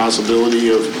him, with the possibility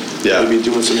of maybe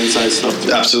doing some inside stuff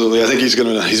too? Absolutely. I think he's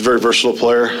a very versatile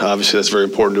player. Obviously, that's very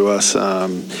important to us. I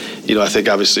think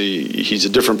obviously he's a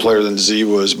different player than Z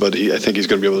was, but I think he's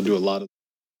going to be able to do a lot of.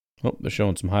 Oh, they're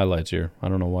showing some highlights here. I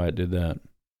don't know why it did that.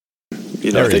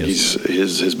 I think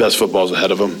his best football is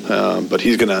ahead of him, but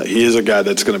he is a guy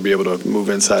that's going to be able to move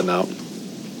inside and out.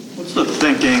 What's the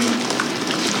thinking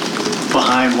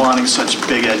behind wanting such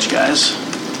big edge guys?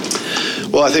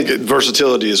 Well, I think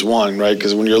versatility is one, right?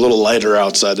 Because when you're a little lighter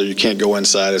outside there, you can't go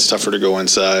inside. It's tougher to go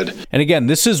inside. And again,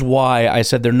 this is why I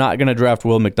said they're not going to draft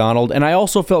Will McDonald, and I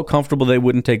also felt comfortable they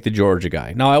wouldn't take the Georgia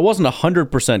guy. Now, I wasn't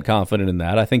 100% confident in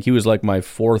that. I think he was like my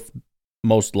 4th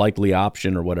most likely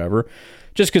option or whatever,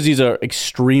 just because he's an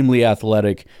extremely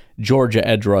athletic Georgia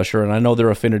edge rusher, and I know their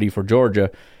affinity for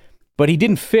Georgia, but he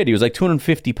didn't fit. He was like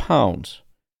 250 pounds.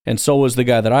 And so was the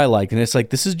guy that I liked. And it's like,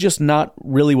 this is just not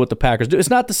really what the Packers do. It's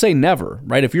not to say never,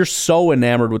 right? If you're so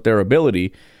enamored with their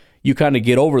ability, you kind of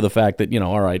get over the fact that,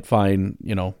 all right, fine,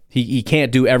 he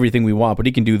can't do everything we want, but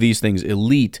he can do these things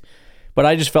elite. But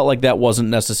I just felt like that wasn't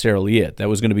necessarily it. That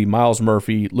was going to be Miles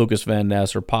Murphy, Lukas Van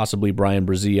Ness, or possibly Brian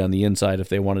Brzee on the inside if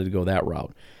they wanted to go that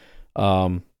route.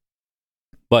 But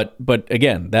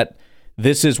again,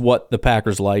 this is what the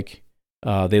Packers like.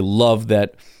 They love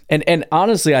that. And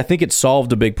honestly, I think it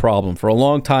solved a big problem. For a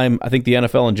long time, I think the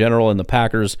NFL in general and the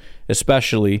Packers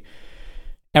especially,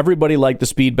 everybody liked the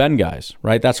speed bend guys,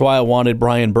 right? That's why I wanted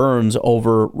Brian Burns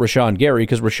over Rashawn Gary,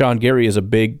 because Rashawn Gary is a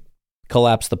big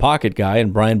collapse the pocket guy,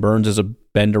 and Brian Burns is a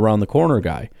bend around the corner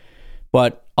guy.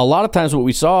 But a lot of times what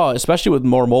we saw, especially with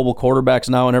more mobile quarterbacks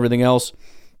now and everything else,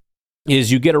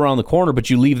 is you get around the corner, but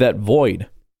you leave that void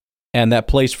and that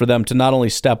place for them to not only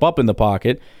step up in the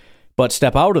pocket, but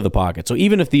step out of the pocket. So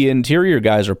even if the interior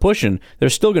guys are pushing,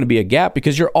 there's still going to be a gap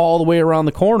because you're all the way around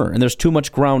the corner and there's too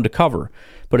much ground to cover.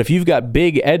 But if you've got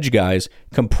big edge guys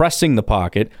compressing the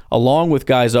pocket, along with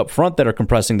guys up front that are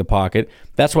compressing the pocket,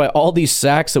 that's why all these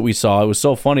sacks that we saw, it was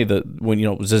so funny that when,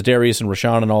 it was Darius and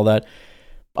Rashawn and all that,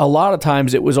 a lot of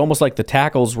times it was almost like the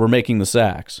tackles were making the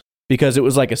sacks, because it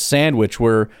was like a sandwich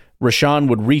where Rashawn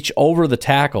would reach over the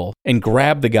tackle and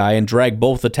grab the guy and drag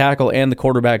both the tackle and the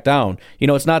quarterback down.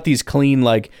 It's not these clean,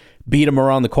 like, beat him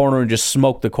around the corner and just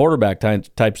smoke the quarterback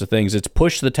types of things. It's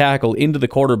push the tackle into the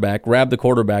quarterback, grab the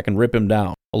quarterback, and rip him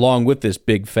down, along with this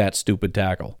big, fat, stupid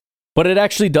tackle. But it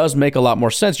actually does make a lot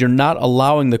more sense. You're not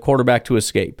allowing the quarterback to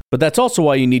escape. But that's also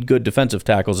why you need good defensive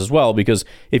tackles as well, because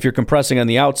if you're compressing on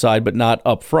the outside but not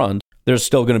up front, there's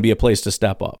still going to be a place to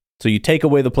step up. So you take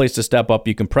away the place to step up,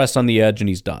 you compress on the edge, and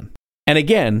he's done. And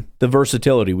again, the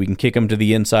versatility. We can kick him to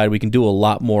the inside. We can do a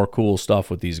lot more cool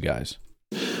stuff with these guys.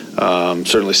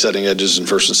 Certainly setting edges in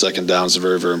first and second downs are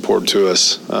very, very important to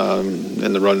us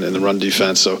in the run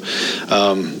defense. So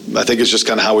I think it's just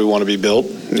kind of how we want to be built,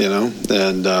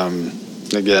 And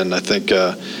again, I think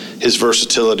his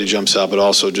versatility jumps out, but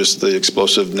also just the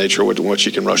explosive nature with which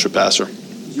he can rush a passer.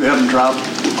 You have him drop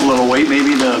a little weight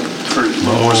maybe for a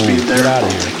little more speed there? Get out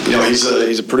of here.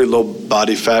 He's a pretty low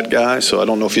body fat guy, so I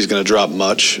don't know if he's going to drop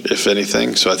much, if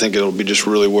anything. So I think it'll be just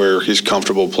really where he's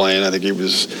comfortable playing. I think he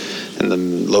was in the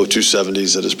low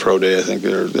 270s at his pro day, I think,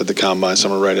 or at the combine,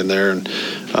 somewhere right in there. And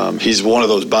he's one of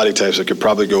those body types that could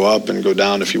probably go up and go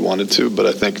down if he wanted to, but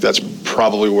I think that's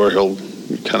probably where he'll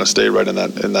kind of stay right in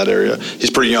that area. He's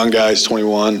a pretty young guy. He's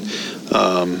 21.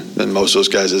 And most of those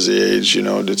guys as they age,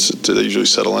 they usually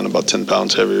settle in about 10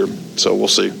 pounds heavier. So we'll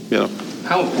see,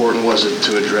 How important was it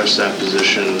to address that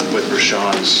position with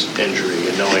Rashawn's injury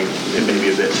and knowing it may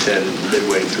be a bit thin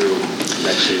midway through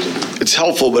next season? It's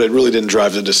helpful, but it really didn't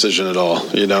drive the decision at all.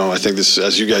 I think this,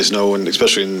 as you guys know, and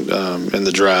especially in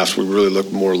the draft, we really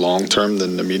look more long-term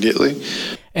than immediately.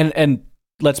 And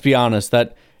let's be honest,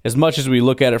 that as much as we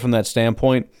look at it from that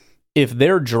standpoint, if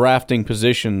they're drafting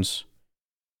positions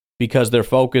because they're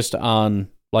focused on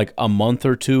like a month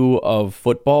or two of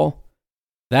football,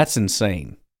 that's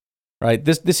insane, right?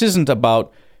 This isn't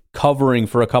about covering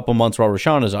for a couple months while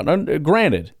Rashawn is out.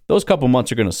 Granted, those couple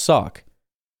months are going to suck.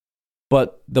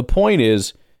 But the point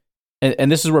is,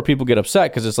 and this is where people get upset,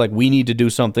 because it's like, we need to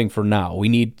do something for now. We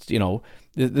need,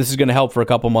 this is going to help for a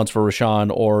couple months for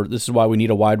Rashawn, or this is why we need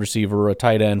a wide receiver or a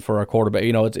tight end for our quarterback.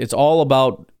 It's all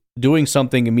about doing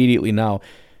something immediately now.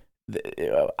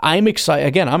 I'm excited.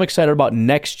 Again, I'm excited about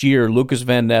next year, Lukas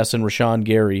Van Ness and Rashawn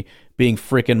Gary being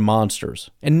freaking monsters.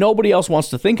 And nobody else wants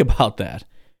to think about that.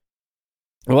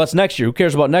 Well, that's next year. Who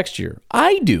cares about next year?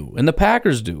 I do, and the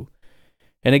Packers do.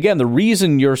 And again, the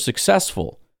reason you're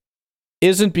successful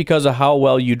isn't because of how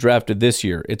well you drafted this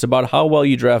year. It's about how well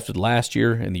you drafted last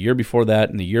year, and the year before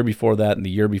that, and the year before that, and the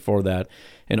year before that.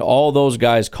 And all those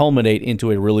guys culminate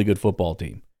into a really good football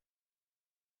team.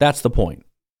 That's the point.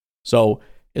 So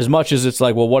as much as it's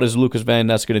like, well, what is Lukas Van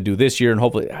Ness going to do this year? And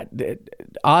hopefully,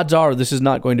 odds are this is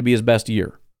not going to be his best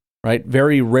year, right?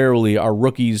 Very rarely are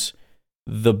rookies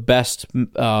the best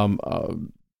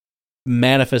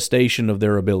manifestation of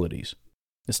their abilities.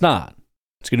 It's not.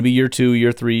 It's going to be year 2,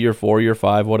 year 3, year 4, year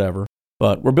 5, whatever.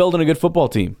 But we're building a good football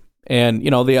team. And,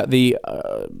 the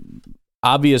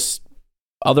obvious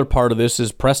other part of this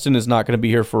is Preston is not going to be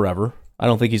here forever. I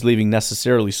don't think he's leaving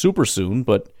necessarily super soon,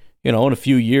 but, in a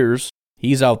few years,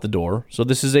 he's out the door. So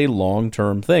this is a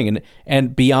long-term thing.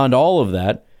 And beyond all of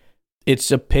that,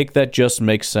 it's a pick that just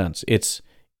makes sense. It's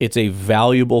a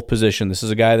valuable position. This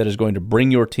is a guy that is going to bring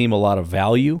your team a lot of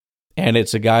value. And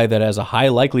it's a guy that has a high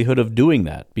likelihood of doing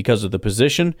that because of the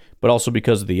position, but also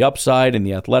because of the upside and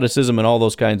the athleticism and all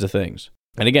those kinds of things.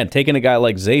 And again, taking a guy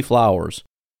like Zay Flowers,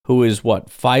 who is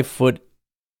 5'8",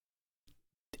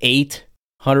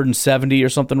 170 or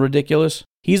something ridiculous.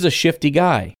 He's a shifty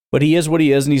guy, but he is what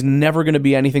he is, and he's never going to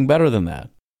be anything better than that.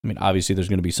 I mean, obviously there's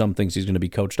going to be some things he's going to be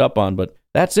coached up on, but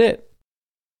that's it.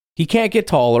 He can't get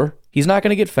taller. He's not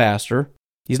going to get faster.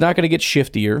 He's not going to get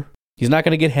shiftier. He's not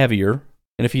going to get heavier.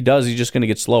 And if he does, he's just going to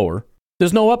get slower.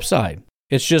 There's no upside.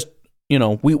 It's just,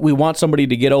 we want somebody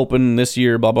to get open this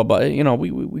year, blah, blah, blah.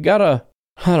 We got to,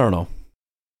 I don't know,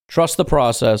 trust the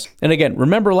process. And again,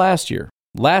 remember last year.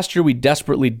 Last year, we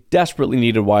desperately, desperately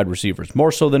needed wide receivers,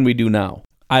 more so than we do now,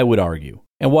 I would argue.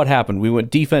 And what happened? We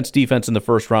went defense in the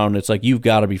first round. It's like, you've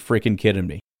got to be freaking kidding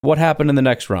me. What happened in the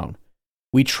next round?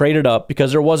 We traded up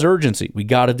because there was urgency. We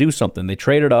got to do something. They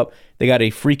traded up. They got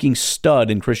a freaking stud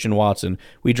in Christian Watson.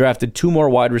 We drafted 2 more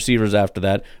wide receivers after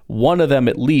that. One of them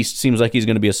at least seems like he's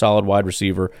going to be a solid wide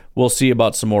receiver. We'll see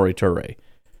about Samori Toure.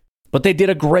 But they did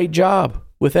a great job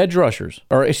with edge rushers,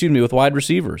 with wide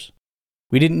receivers.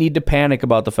 We didn't need to panic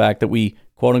about the fact that we,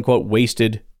 quote unquote,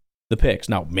 wasted the picks.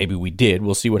 Now, maybe we did.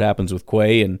 We'll see what happens with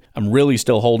Quay, and I'm really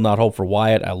still holding out hope for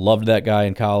Wyatt. I loved that guy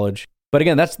in college. But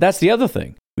again, that's the other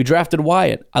thing. We drafted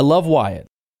Wyatt. I love Wyatt.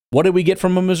 What did we get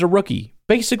from him as a rookie?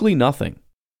 Basically nothing.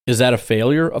 Is that a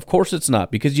failure? Of course it's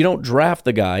not, because you don't draft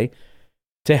the guy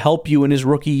to help you in his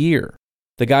rookie year.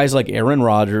 The guys like Aaron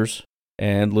Rodgers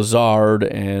and Lazard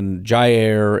and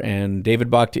Jair and David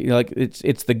Bakhtiari,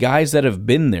 it's the guys that have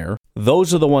been there.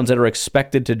 Those are the ones that are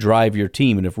expected to drive your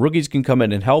team. And if rookies can come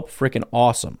in and help, freaking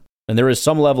awesome. And there is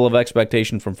some level of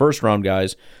expectation from first-round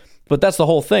guys, but that's the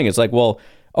whole thing. It's like, well,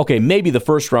 okay, maybe the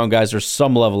first-round guys, there's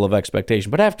some level of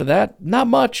expectation, but after that, not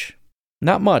much.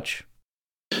 Not much.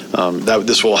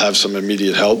 This will have some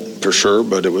immediate help for sure,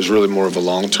 but it was really more of a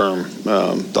long-term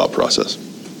thought process.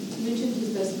 You mentioned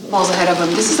his best balls ahead of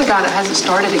him. This is a guy that hasn't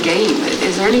started a game.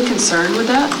 Is there any concern with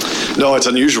that? No, it's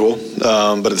unusual,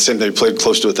 but at the same time, he played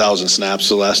close to 1,000 snaps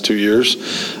the last 2 years.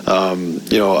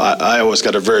 I always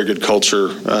got a very good culture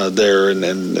there, and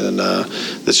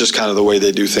it's just kind of the way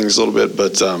they do things a little bit.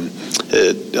 But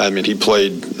he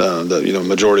played the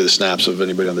majority of the snaps of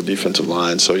anybody on the defensive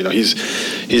line. So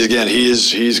he's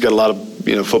got a lot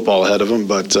of football ahead of him,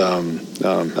 but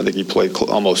I think he played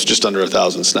almost just under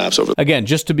 1,000 snaps over. Again,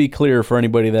 just to be clear for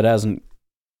anybody that hasn't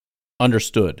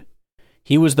understood,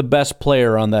 he was the best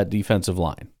player on that defensive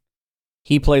line.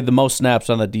 He played the most snaps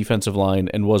on that defensive line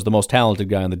and was the most talented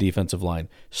guy on the defensive line.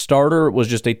 Starter was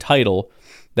just a title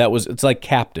it's like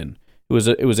captain.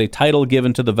 It was a title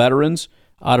given to the veterans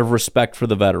out of respect for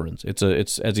the veterans. It's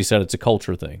as he said, it's a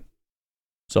culture thing.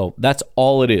 So that's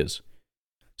all it is.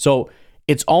 So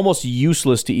it's almost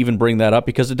useless to even bring that up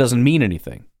because it doesn't mean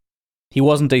anything. He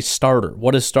wasn't a starter.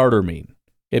 What does starter mean?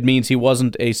 It means he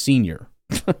wasn't a senior.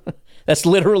 That's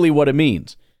literally what it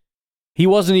means. He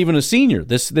wasn't even a senior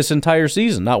this entire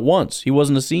season. Not once. He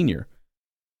wasn't a senior.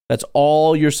 That's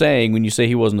all you're saying when you say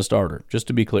he wasn't a starter, just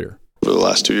to be clear. For the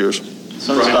last 2 years.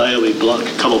 Sounds like he blocked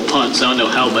a couple punts. I don't know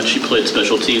how much he played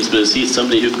special teams, but is he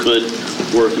somebody who could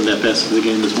work in that aspect of the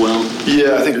game as well?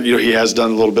 Yeah, I think he has done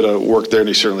a little bit of work there, and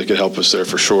he certainly could help us there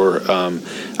for sure.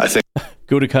 I think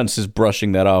Gutekunst is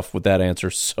brushing that off with that answer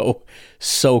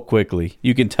so quickly.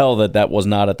 You can tell that was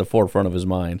not at the forefront of his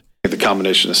mind. the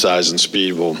combination of size and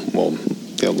speed will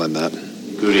lend that.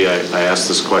 Goody, I asked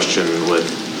this question with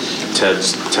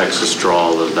Ted's Texas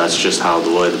draw. That's just how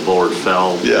the way the board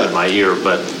fell in my ear.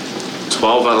 But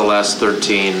 12 out of the last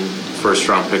 13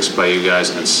 first-round picks by you guys,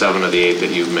 and 7 of the 8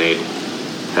 that you've made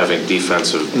having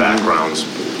defensive backgrounds.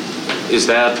 Is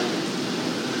that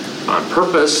on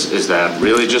purpose? Is that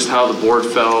really just how the board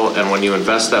fell? And when you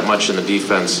invest that much in the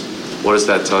defense, what does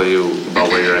that tell you about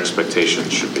where your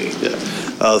expectations should be? Yeah.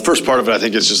 The first part of it, I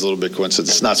think, is just a little bit coincidence.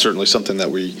 It's not certainly something that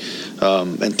we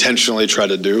intentionally try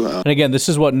to do. And again, this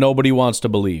is what nobody wants to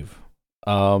believe.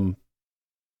 When,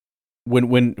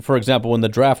 for example, when the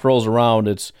draft rolls around,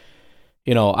 it's,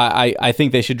 I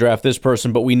think they should draft this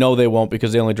person, but we know they won't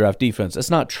because they only draft defense. That's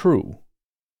not true.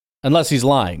 Unless he's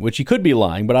lying, which he could be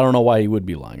lying, but I don't know why he would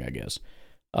be lying, I guess.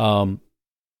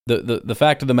 The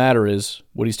fact of the matter is,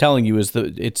 what he's telling you is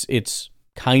that it's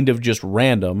kind of just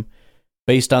random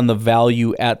based on the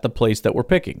value at the place that we're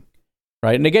picking,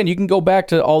 right? And again, you can go back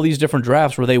to all these different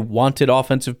drafts where they wanted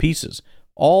offensive pieces.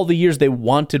 All the years they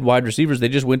wanted wide receivers, they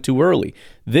just went too early.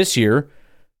 This year,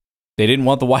 they didn't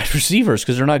want the wide receivers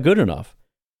because they're not good enough.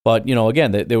 But,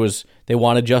 again, they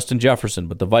wanted Justin Jefferson,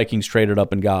 but the Vikings traded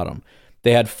up and got him.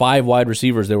 They had 5 wide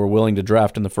receivers they were willing to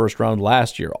draft in the first round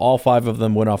last year. All 5 of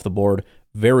them went off the board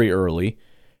very early,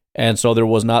 and so there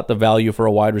was not the value for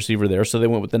a wide receiver there, so they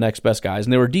went with the next best guys,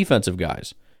 and they were defensive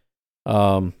guys.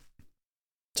 So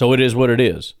it is what it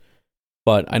is.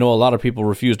 But I know a lot of people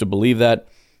refuse to believe that.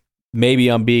 Maybe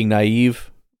I'm being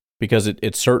naive because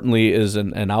it certainly is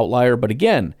an outlier, but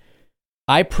again,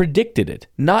 I predicted it,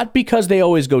 not because they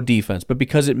always go defense, but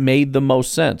because it made the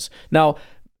most sense. Now,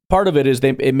 part of it is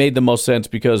it made the most sense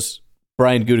because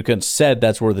Brian Gutekunst said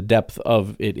that's where the depth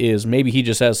of it is. Maybe he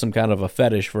just has some kind of a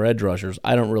fetish for edge rushers.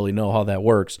 I don't really know how that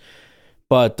works.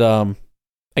 But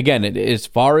again, as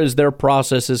far as their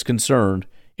process is concerned,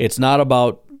 it's not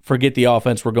about forget the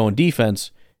offense, we're going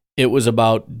defense. It was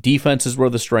about defense is where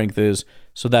the strength is,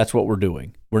 so that's what we're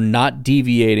doing. We're not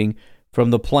deviating from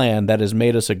the plan that has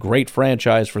made us a great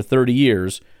franchise for 30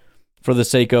 years for the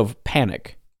sake of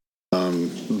panic.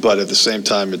 But at the same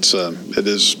time, it's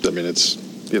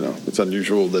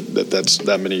unusual that's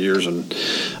that many years.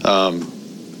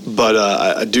 But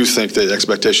I do think the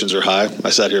expectations are high.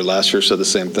 I sat here last year, said the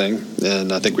same thing,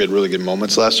 and I think we had really good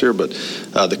moments last year, but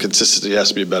the consistency has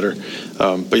to be better.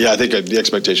 But yeah, I think the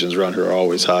expectations around here are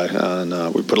always high,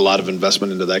 and we put a lot of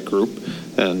investment into that group,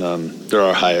 and there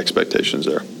are high expectations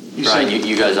there. Brian,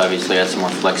 you guys obviously had some more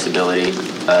flexibility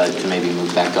to maybe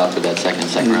move back up with that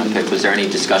second round pick. Was there any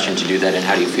discussion to do that, and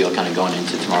how do you feel kind of going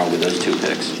into tomorrow with those two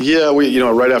picks? Yeah, we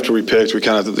right after we picked, we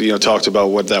kind of talked about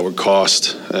what that would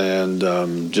cost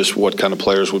and just what kind of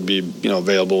players would be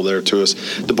available there to us.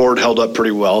 The board held up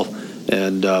pretty well,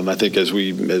 and I think as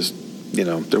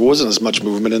there wasn't as much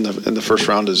movement in the first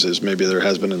round as maybe there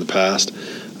has been in the past.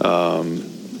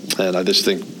 And I just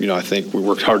think, I think we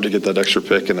worked hard to get that extra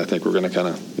pick, and I think we're going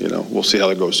to we'll see how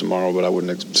it goes tomorrow, but I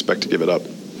wouldn't expect to give it up.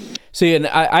 See, and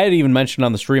I had even mentioned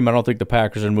on the stream, I don't think the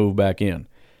Packers would move back in.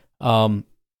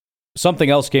 Something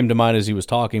else came to mind as he was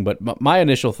talking, but my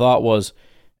initial thought was,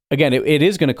 again, it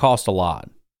is going to cost a lot.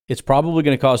 It's probably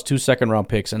going to cost 2 second-round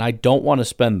picks, and I don't want to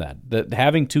spend that.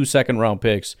 Having 2 second-round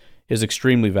picks is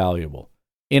extremely valuable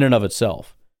in and of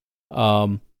itself.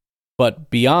 But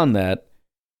beyond that,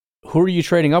 who are you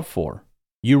trading up for?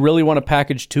 You really want to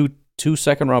package two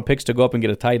second-round picks to go up and get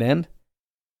a tight end?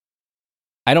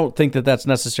 I don't think that's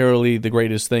necessarily the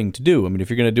greatest thing to do. I mean, if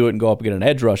you're going to do it and go up and get an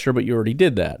edge rusher, but you already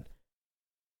did that.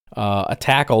 A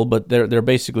tackle, but they're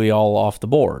basically all off the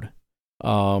board.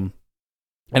 And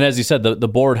as you said, the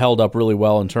board held up really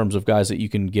well in terms of guys that you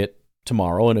can get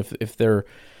tomorrow. And if they're,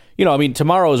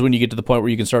 tomorrow is when you get to the point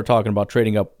where you can start talking about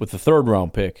trading up with the 3rd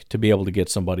round pick to be able to get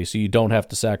somebody, so you don't have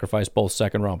to sacrifice both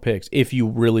 2nd round picks if you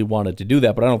really wanted to do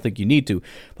that, but I don't think you need to.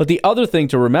 But the other thing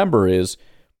to remember is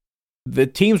the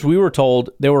teams we were told,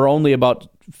 there were only about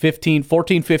 14,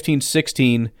 15,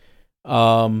 16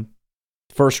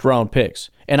 first round picks.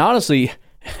 And honestly,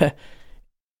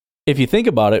 if you think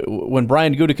about it, when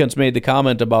Brian Gutekunst made the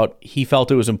comment about he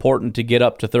felt it was important to get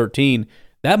up to 13,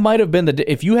 that might have been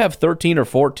if you have 13 or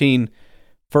 14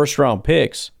 first-round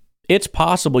picks, it's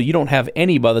possible you don't have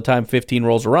any by the time 15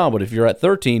 rolls around, but if you're at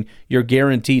 13, you're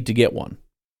guaranteed to get one,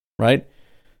 right?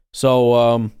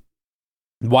 So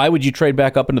why would you trade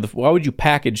back up why would you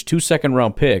package 2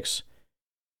 second-round picks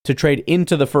to trade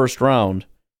into the first round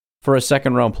for a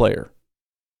second-round player?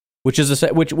 Which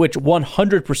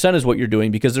 100% is what you're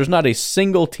doing, because there's not a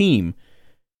single team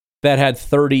that had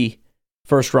 30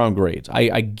 first-round grades.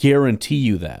 I guarantee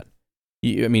you that.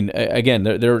 I mean, again,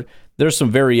 there's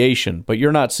some variation, but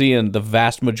you're not seeing the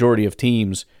vast majority of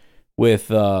teams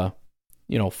with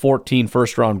 14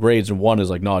 first-round grades, and one is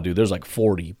like, no, dude, there's like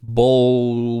 40.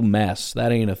 Bull mess.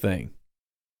 That ain't a thing.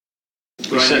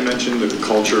 Brian, you mentioned the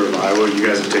culture of Iowa. You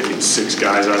guys have taken 6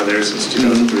 guys out of there since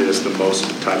 2003. That's the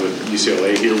most time with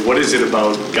UCLA here. What is it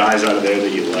about guys out of there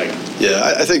that you like?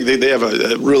 Yeah, I think they have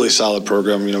a really solid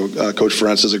program. Coach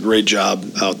Ferentz does a great job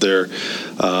out there.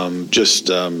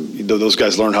 Those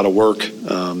guys learn how to work.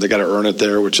 They got to earn it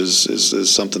there, which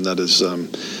is something that is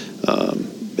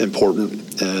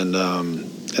important. And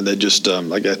they just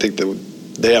I think that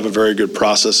they have a very good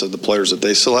process of the players that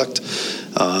they select,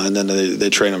 and then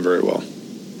they train them very well.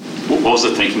 What was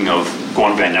the thinking of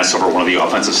going Van Ness over one of the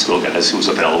offensive skill guys who was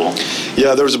available?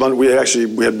 Yeah, there was a bunch. We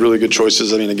had really good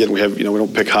choices. I mean, again, we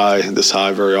don't pick this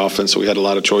high very often, so we had a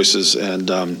lot of choices,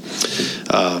 and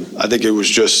I think it was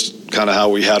just kind of how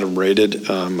we had them rated.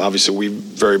 Obviously, we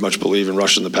very much believe in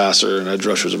rushing the passer, and edge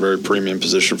rusher is a very premium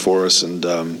position for us, and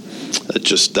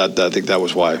I think that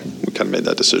was why we kind of made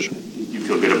that decision. You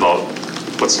feel good about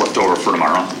what's left over for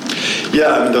tomorrow?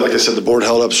 Yeah, like I said, the board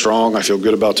held up strong. I feel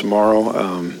good about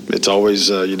tomorrow. It's always,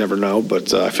 you never know,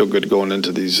 but I feel good going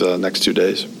into these next 2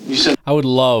 days. I would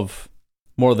love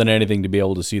more than anything to be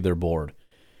able to see their board.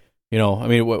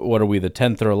 What are we, the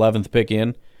 10th or 11th pick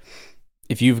in?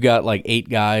 If you've got like 8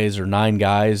 guys or 9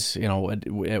 guys,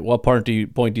 at what point do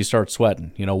you start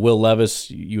sweating? Will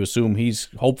Levis, you assume he's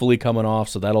hopefully coming off,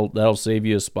 so that'll save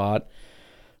you a spot.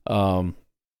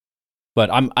 But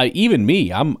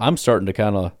I'm starting to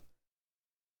kind of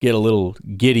get a little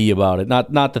giddy about it.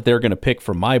 Not that they're going to pick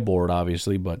from my board,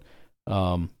 obviously, but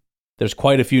there's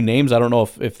quite a few names. I don't know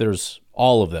if there's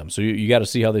all of them. So you got to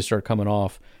see how they start coming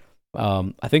off.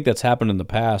 I think that's happened in the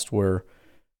past where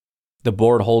the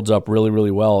board holds up really,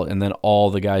 really well, and then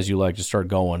all the guys you like just start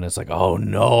going. It's like, oh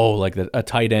no, like a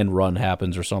tight end run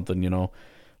happens or something,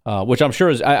 which I'm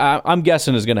sure I'm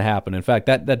guessing is going to happen. In fact,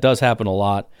 that does happen a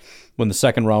lot when the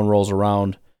second round rolls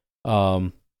around.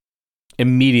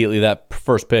 Immediately that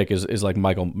first pick is like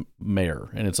Michael Mayer,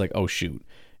 and it's like, oh shoot.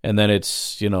 And then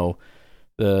it's, the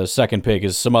The second pick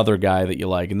is some other guy that you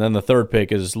like, and then the third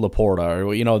pick is Laporta,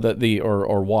 or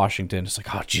or Washington. It's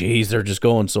like, oh geez, they're just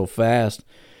going so fast.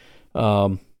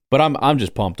 But I'm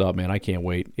just pumped up, man. I can't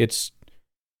wait. It's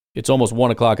almost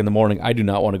 1:00 in the morning. I do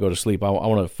not want to go to sleep. I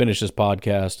want to finish this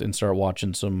podcast and start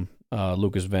watching some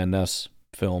Lukas Van Ness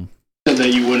film. And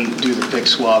that you wouldn't do the pick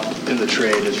swap in the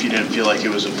trade if you didn't feel like it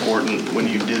was important. When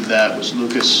you did that, was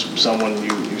Lukas someone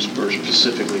you were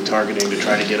specifically targeting to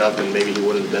try to get up, and maybe he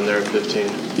wouldn't have been there at 15?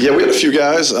 Yeah, we had a few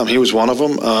guys. He was one of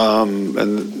them.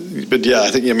 But yeah,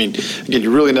 I think, again, you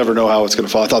really never know how it's going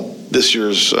to fall. I thought this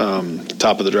year's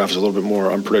top of the draft was a little bit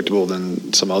more unpredictable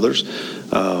than some others.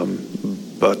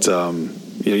 But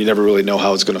you never really know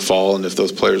how it's going to fall and if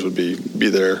those players would be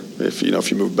there if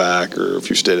you move back or if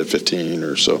you stayed at 15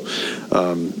 or so.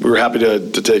 We were happy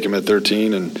to take him at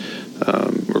 13, and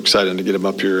we're excited to get him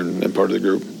up here and part of the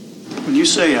group. When you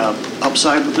say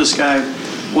upside with this guy,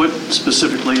 what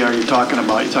specifically are you talking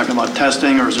about? Are you talking about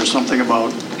testing, or is there something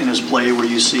about in his play where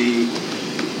you see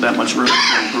that much room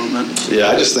for improvement? Yeah,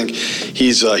 I just think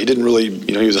he didn't really,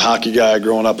 he was a hockey guy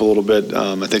growing up a little bit.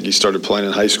 I think he started playing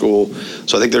in high school.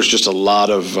 So I think there's just a lot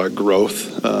of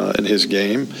growth in his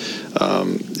game.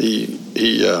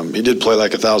 He did play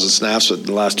like 1,000 snaps in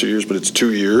the last 2 years, but it's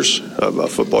 2 years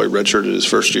of football. He redshirted his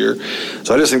first year.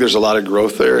 So I just think there's a lot of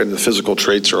growth there, and the physical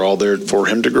traits are all there for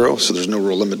him to grow, so there's no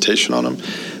real limitation on him.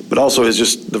 But also his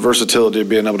just the versatility of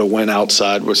being able to win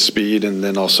outside with speed and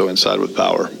then also inside with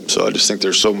power. So I just think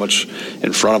there's so much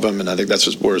in front of him, and I think that's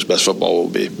just where his best football will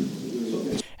be.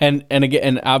 And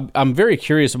again, I'm very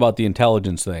curious about the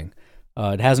intelligence thing.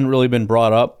 It hasn't really been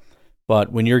brought up,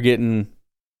 but when you're getting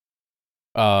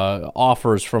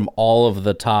offers from all of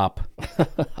the top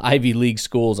Ivy League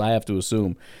schools, I have to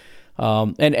assume.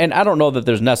 And I don't know that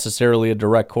there's necessarily a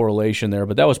direct correlation there,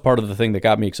 but that was part of the thing that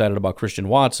got me excited about Christian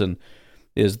Watson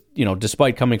is,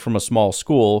 despite coming from a small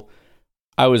school,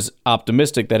 I was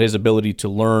optimistic that his ability to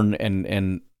learn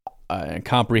and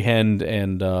comprehend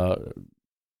and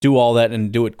do all that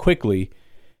and do it quickly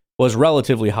was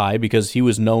relatively high because he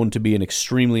was known to be an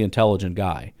extremely intelligent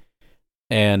guy.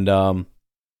 And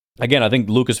again, I think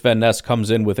Lukas Van Ness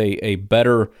comes in with a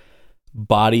better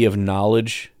body of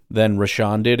knowledge than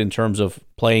Rashawn did in terms of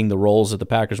playing the roles that the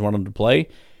Packers want him to play.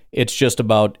 It's just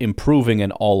about improving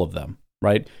in all of them,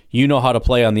 right? You know how to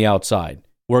play on the outside.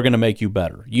 We're going to make you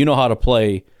better. You know how to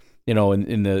play, in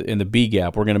the B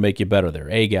gap. We're going to make you better there.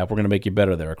 A gap. We're going to make you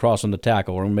better there. Across on the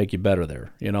tackle. We're going to make you better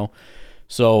there.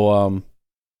 So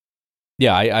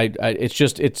yeah,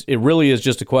 it really is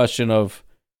just a question of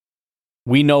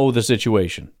we know the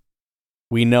situation.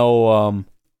 We know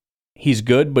he's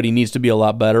good, but he needs to be a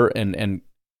lot better. And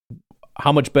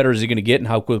how much better is he going to get, and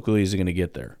how quickly is he going to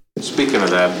get there? Speaking of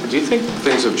that, do you think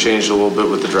things have changed a little bit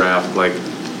with the draft? Like,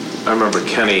 I remember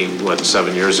Kenny,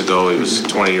 7 years ago, he was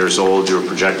 20 years old, you were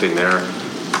projecting there.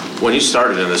 When you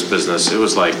started in this business, it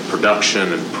was like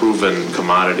production and proven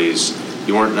commodities.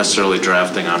 You weren't necessarily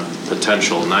drafting on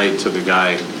potential. Now you took a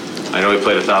guy, I know he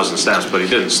played 1,000 snaps, but he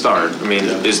didn't start. I mean,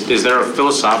 is there a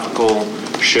philosophical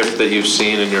shift that you've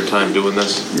seen in your time doing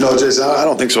this? No, Jason, I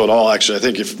don't think so at all, actually. I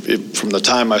think if from the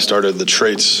time I started, the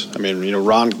traits,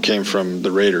 Ron came from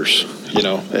the Raiders,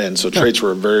 and so traits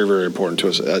were very, very important to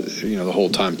us, the whole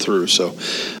time through. So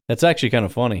that's actually kind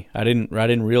of funny. I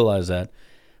didn't realize that.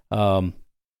 I've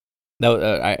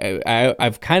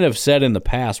kind of said in the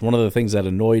past, one of the things that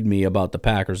annoyed me about the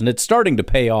Packers, and it's starting to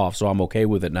pay off, so I'm okay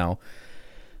with it now,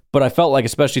 but I felt like,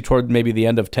 especially toward maybe the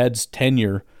end of Ted's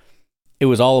tenure, it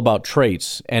was all about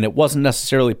traits, and it wasn't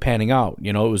necessarily panning out.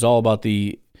 It was all about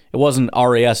it wasn't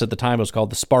RAS at the time, it was called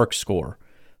the Spark score,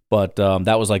 but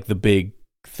that was like the big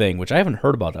thing, which I haven't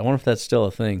heard about. I wonder if that's still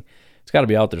a thing. It's got to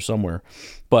be out there somewhere.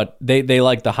 But they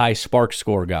like the high Spark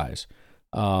score guys.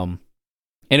 And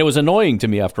it was annoying to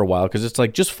me after a while because it's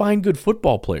like, just find good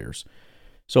football players.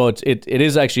 So it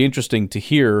is actually interesting to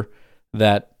hear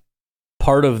that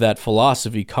part of that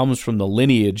philosophy comes from the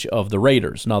lineage of the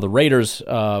Raiders. Now, the Raiders,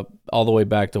 all the way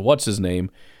back to what's his name,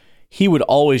 he would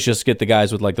always just get the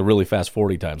guys with like the really fast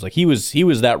 40 times. Like he was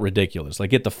that ridiculous.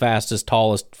 Like get the fastest,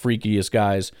 tallest, freakiest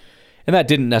guys, and that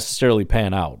didn't necessarily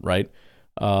pan out, right?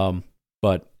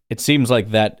 But it seems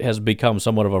like that has become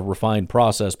somewhat of a refined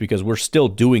process because we're still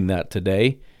doing that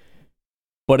today,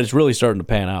 but it's really starting to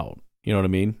pan out. You know what I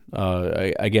mean?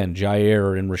 Again,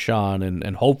 Jair and Rashawn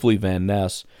and hopefully Van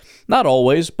Ness. Not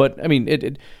always, but I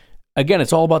mean, again,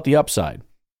 it's all about the upside.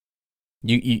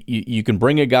 You can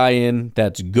bring a guy in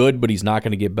that's good, but he's not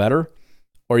going to get better,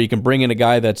 or you can bring in a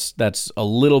guy that's a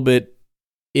little bit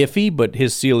iffy, but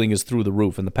his ceiling is through the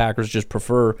roof, and the Packers just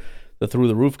prefer the through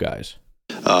the roof guys.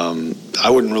 I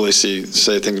wouldn't really say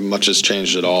things much has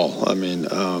changed at all. I mean,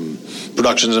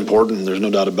 production is important. There's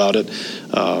no doubt about it.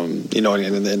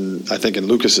 And I think in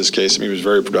Lucas's case, he was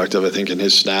very productive. I think in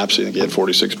his snaps, I think he had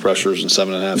 46 pressures and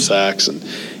 7.5 sacks, and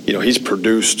he's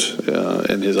produced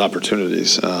in his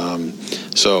opportunities.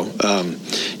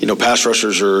 Pass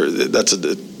rushers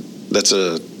that's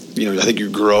a I think you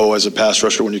grow as a pass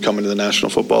rusher when you come into the National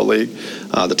Football League.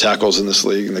 The tackles in this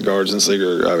league and the guards in this league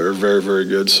are very, very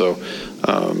good. So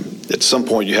at some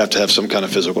point you have to have some kind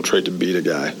of physical trait to beat a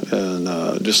guy. And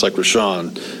just like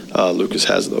Rashawn, Lucas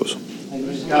has those.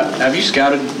 Have you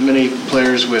scouted many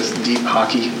players with deep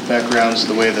hockey backgrounds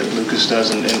the way that Lucas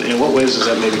does? And in what ways does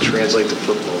that maybe translate to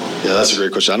football? Yeah, that's a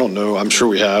great question. I don't know. I'm sure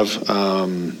we have.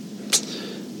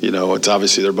 It's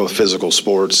obviously they're both physical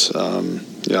sports.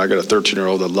 I got a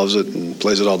 13-year-old that loves it and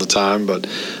plays it all the time. But,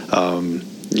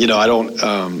 I don't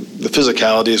the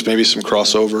physicality is maybe some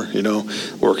crossover,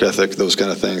 work ethic, those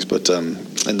kind of things. But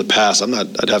in the past,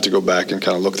 I'd have to go back and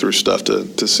kind of look through stuff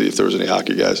to see if there was any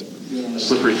hockey guys.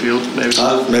 Slippery field, maybe?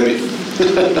 Maybe.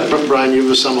 Brian,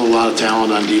 you've assembled a lot of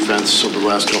talent on defense over the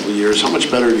last couple of years. How much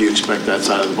better do you expect that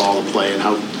side of the ball to play, and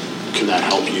how can that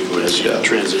help you as you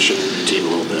transition your team a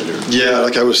little bit? Yeah,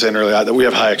 like I was saying earlier, we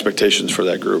have high expectations for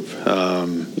that group.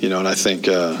 And I think,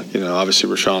 obviously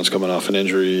Rashawn's coming off an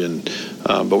injury,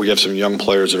 but we have some young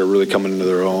players that are really coming into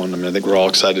their own. I mean, I think we're all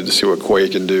excited to see what Quay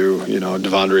can do.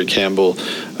 Devondre Campbell,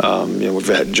 we've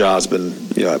had Jaws been,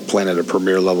 playing at a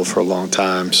premier level for a long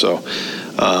time. So,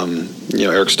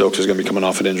 Eric Stokes is going to be coming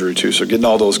off an injury too. So getting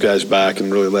all those guys back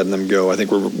and really letting them go, I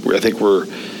think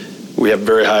we have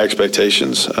very high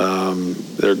expectations.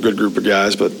 They're a good group of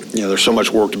guys, but there's so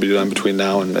much work to be done between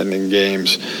now and in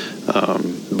games.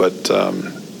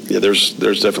 There's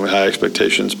definitely high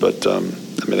expectations, but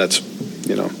that's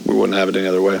we wouldn't have it any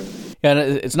other way. Yeah,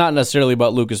 and it's not necessarily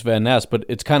about Lukas Van Ness, but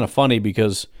it's kind of funny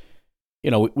because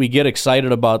we get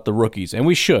excited about the rookies, and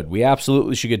we should. We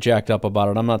absolutely should get jacked up about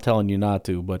it. I'm not telling you not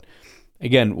to, but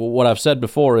again, what I've said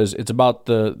before is it's about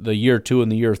the year 2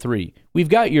 and the year 3. We've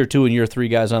got year 2 and year 3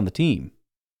 guys on the team.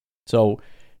 So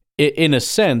in a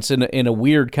sense, in a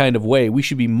weird kind of way, we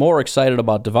should be more excited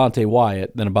about Devontae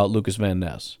Wyatt than about Lukas Van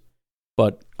Ness.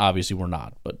 But obviously we're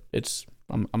not. But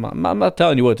I'm not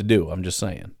telling you what to do. I'm just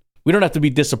saying. We don't have to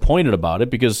be disappointed about it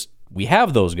because we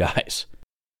have those guys.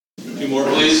 A few more,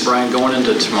 please. Brian, going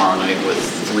into tomorrow night with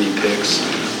 3 picks,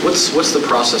 what's the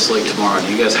process like tomorrow?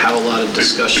 Do you guys have a lot of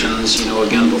discussions,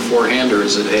 again, beforehand, or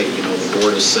is it, hey, the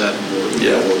board is set,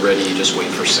 we're ready, you just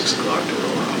wait for 6 o'clock to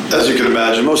roll around? As you can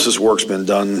imagine, most of this work's been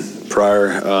done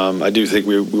prior. I do think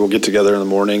we will get together in the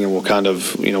morning and we'll kind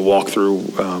of, walk through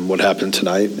what happened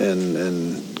tonight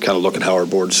and kind of look at how our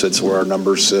board sits, where our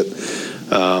numbers sit,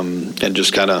 and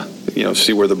just kind of,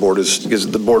 see where the board is, because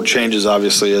the board changes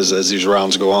obviously as these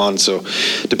rounds go on. So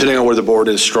depending on where the board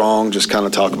is strong, just kind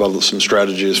of talk about some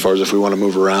strategy as far as if we want to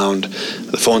move around.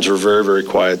 The phones were very, very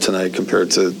quiet tonight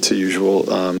compared to usual.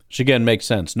 Which again makes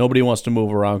sense. Nobody wants to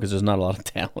move around because there's not a lot of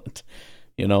talent.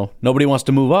 Nobody wants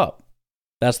to move up.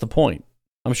 That's the point.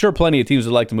 I'm sure plenty of teams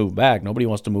would like to move back. Nobody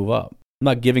wants to move up. I'm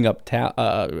not giving up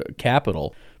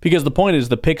capital, because the point is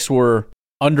the picks were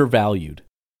undervalued,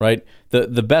 right?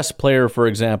 The best player, for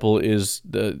example, is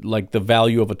the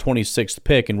value of a 26th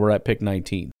pick, and we're at pick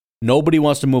 19. Nobody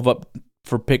wants to move up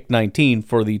for pick 19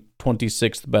 for the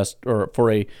 26th best, or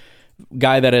for a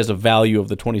guy that has a value of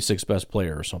the 26th best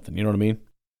player or something. You know what I mean?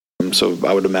 So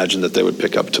I would imagine that they would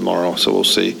pick up tomorrow, so we'll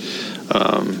see.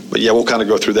 But yeah, we'll kind of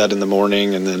go through that in the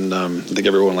morning, and then I think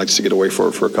everyone likes to get away for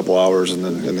a couple hours and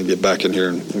then get back in here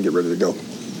and get ready to go.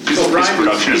 So Brian,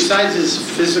 besides his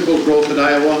physical growth at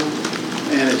Iowa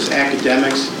and his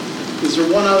academics, is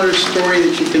there one other story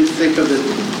that you can think of that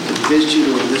convinced you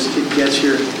that when this kid gets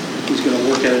here, he's going to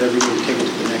work at it every day and take it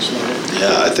to the next level?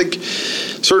 Yeah, I think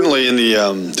certainly in the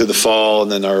through the fall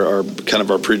and then our kind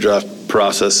of our pre-draft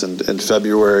process in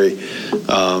February, he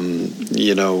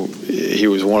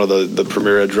was one of the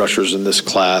premier edge rushers in this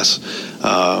class.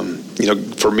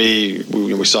 For me,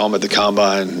 we saw him at the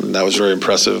Combine, and that was very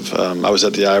impressive. I was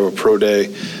at the Iowa Pro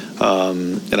Day,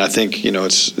 and I think,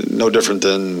 it's no different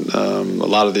than a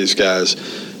lot of these guys.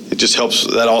 It just helps,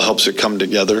 that all helps it come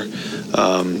together.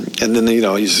 And then,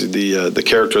 he's the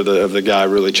character of the guy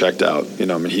really checked out.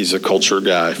 He's a culture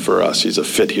guy for us. He's a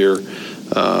fit here.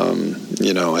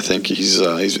 I think he's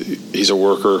a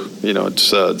worker.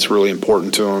 It's really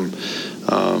important to him.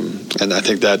 And I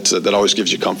think that always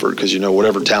gives you comfort, because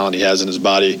whatever talent he has in his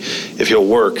body, if he'll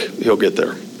work, he'll get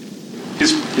there.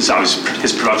 His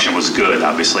production was good,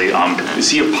 obviously. Is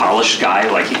he a polished guy?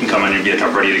 Like, he can come in and be like a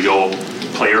ready-to-go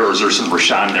player, or is there some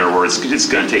Rashawn there where it's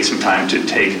going to take some time to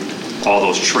take all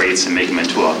those traits and make him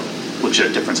into a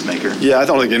legit difference maker? Yeah, I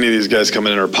don't think any of these guys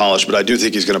coming in are polished, but I do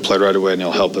think he's going to play right away and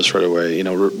he'll help us right away. You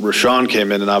know, Rashawn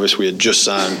came in and obviously we had just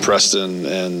signed Preston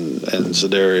and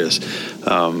Za'Darius.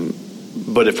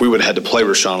 But if we would have had to play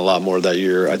Rashawn a lot more that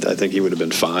year, I think he would have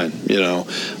been fine, you know.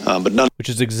 But none. Which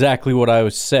is exactly what I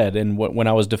said. And when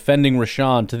I was defending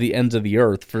Rashawn to the ends of the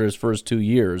earth for his first 2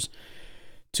 years,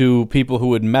 to people who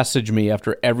would message me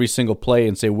after every single play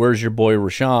and say, "Where's your boy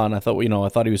Rashawn?" I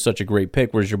thought he was such a great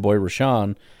pick. Where's your boy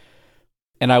Rashawn?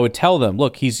 And I would tell them,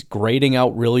 look, he's grading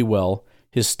out really well.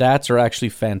 His stats are actually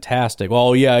fantastic.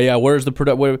 Oh, yeah. Where's the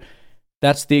product?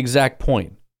 That's the exact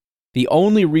point. The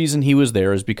only reason he was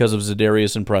there is because of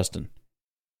Za'Darius and Preston.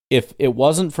 If it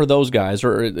wasn't for those guys,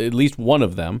 or at least one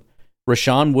of them,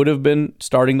 Rashawn would have been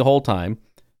starting the whole time.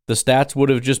 The stats would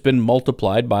have just been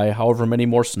multiplied by however many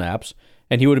more snaps,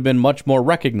 and he would have been much more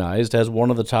recognized as one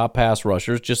of the top pass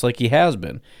rushers, just like he has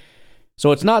been.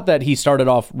 So it's not that he started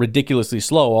off ridiculously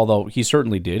slow, although he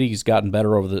certainly did. He's gotten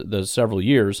better over the several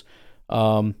years.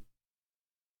 But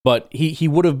he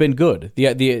would have been good.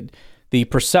 The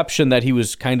perception that he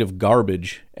was kind of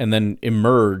garbage and then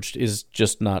emerged is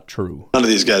just not true. None of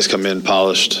these guys come in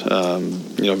polished,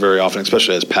 very often,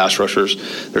 especially as pass rushers.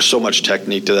 There's so much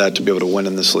technique to that to be able to win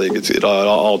in this league. It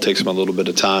all takes him a little bit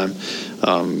of time.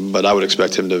 But I would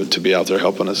expect him to be out there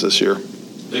helping us this year.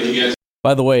 Thank you, guys.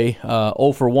 By the way,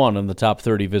 0 for 1 on the top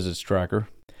 30 visits tracker.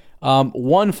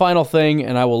 One final thing,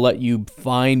 and I will let you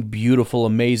find beautiful,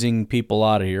 amazing people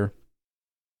out of here.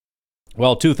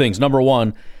 Well, 2 things. Number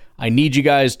 1, I need you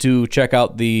guys to check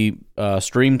out the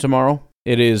stream tomorrow.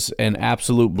 It is an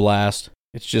absolute blast.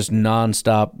 It's just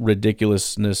nonstop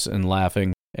ridiculousness and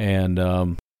laughing. And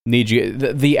need you.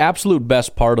 The absolute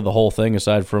best part of the whole thing,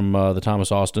 aside from the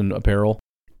Thomas Austin apparel,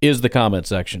 is the comment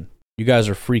section. You guys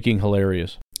are freaking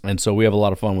hilarious. And so we have a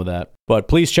lot of fun with that. But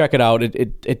please check it out.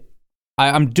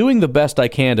 I'm doing the best I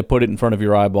can to put it in front of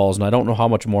your eyeballs, and I don't know how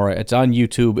much more. It's on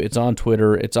YouTube, it's on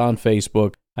Twitter, it's on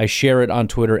Facebook. I share it on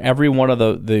Twitter. Every one of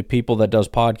the people that does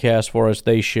podcasts for us,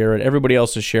 they share it. Everybody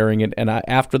else is sharing it. And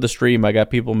after the stream, I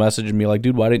got people messaging me like,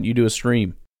 dude, why didn't you do a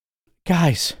stream?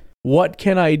 Guys, what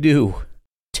can I do?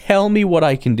 Tell me what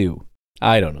I can do.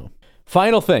 I don't know.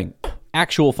 Final thing.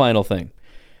 Actual final thing.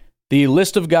 The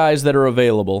list of guys that are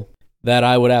available that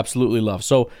I would absolutely love.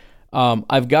 So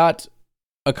I've got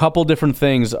a couple different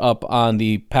things up on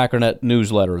the Packernet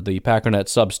newsletter, the Packernet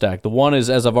Substack. The one is,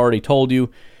 as I've already told you,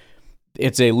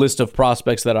 it's a list of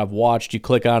prospects that I've watched. You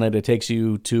click on it, it takes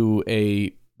you to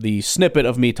the snippet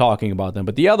of me talking about them.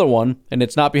 But the other one, and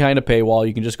it's not behind a paywall,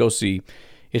 you can just go see.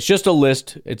 It's just a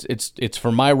list. It's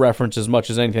for my reference as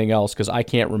much as anything else because I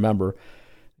can't remember.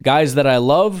 Guys that I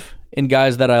love and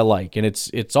guys that I like. And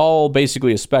it's all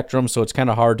basically a spectrum, so it's kind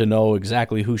of hard to know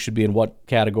exactly who should be in what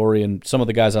category. And some of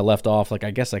the guys I left off, like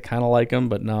I guess I kind of like them,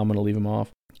 but now I'm going to leave them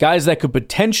off. Guys that could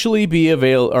potentially be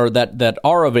available, or that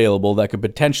are available, that could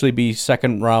potentially be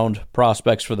second-round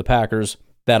prospects for the Packers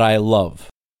that I love.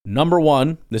 Number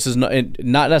 1, this is not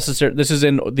necessarily. This is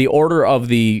in the order of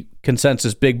the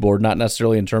consensus big board, not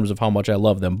necessarily in terms of how much I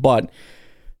love them, but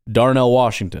Darnell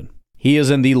Washington. He is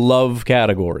in the love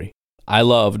category. I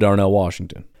love Darnell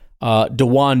Washington.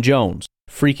 DeJuan Jones.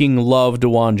 Freaking love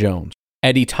DeJuan Jones.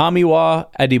 Eddie Tamiwa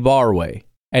Adibaware.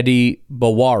 Eddie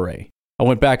Baware. I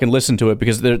went back and listened to it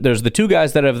because there's the 2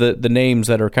 guys that have the names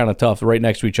that are kind of tough right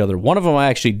next to each other. One of them I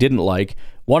actually didn't like.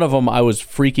 One of them I was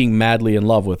freaking madly in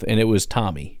love with, and it was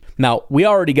Tommy. Now, we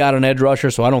already got an edge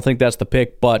rusher, so I don't think that's the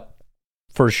pick, but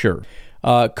for sure.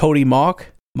 Cody Mock,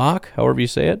 however you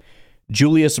say it.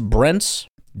 Julius Brents.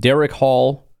 Derek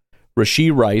Hall.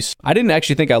 Rashee Rice. I didn't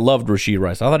actually think I loved Rashee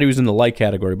Rice. I thought he was in the like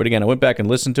category, but again, I went back and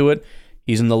listened to it.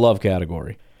 He's in the love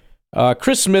category.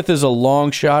 Chris Smith is a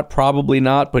long shot, probably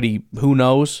not, but who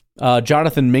knows?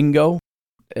 Jonathan Mingo,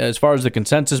 as far as the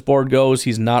consensus board goes,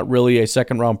 he's not really a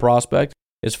second-round prospect.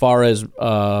 As far as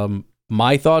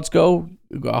my thoughts go,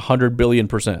 100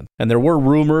 billion%. And there were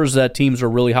rumors that teams are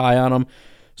really high on him,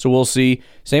 so we'll see.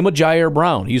 Same with Jair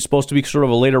Brown. He's supposed to be sort of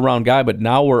a later-round guy, but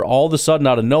now we're all of a sudden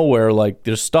out of nowhere, like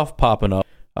there's stuff popping up.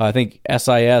 I think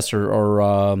SIS or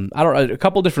I don't know, a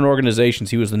couple different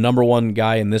organizations. He was the number 1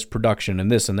 guy in this production and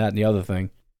this and that and the other thing.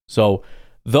 So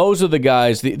those are the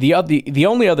guys. The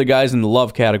only other guys in the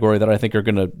love category that I think are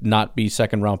going to not be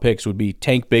second round picks would be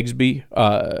Tank Bigsby.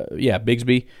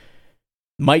 Bigsby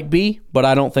might be, but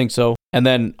I don't think so. And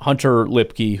then Hunter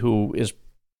Lipke, who is,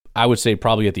 I would say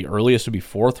probably at the earliest would be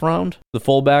 4th round, the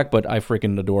fullback, but I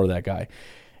freaking adore that guy.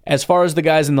 As far as the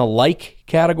guys in the like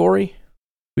category,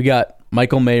 we got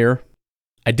Michael Mayer.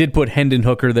 I did put Hendon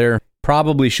Hooker there.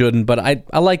 Probably shouldn't, but I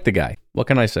like the guy. What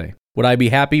can I say? Would I be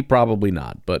happy? Probably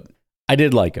not, but I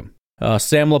did like him.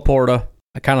 Sam Laporta.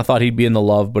 I kind of thought he'd be in the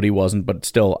love, but he wasn't. But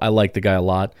still, I like the guy a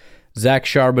lot. Zach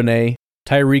Charbonnet,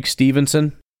 Tyreek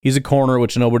Stevenson. He's a corner,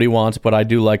 which nobody wants, but I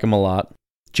do like him a lot.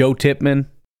 Joe Tippmann,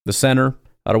 the center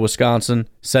out of Wisconsin.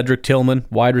 Cedric Tillman,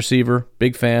 wide receiver,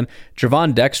 big fan.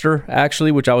 Javon Dexter,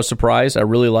 actually, which I was surprised. I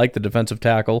really like the defensive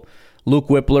tackle. Luke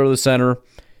Whippler, the center.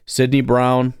 Sidney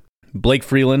Brown, Blake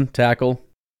Freeland, tackle.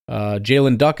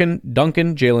 Jalen Duncan,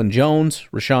 Jalen Jones,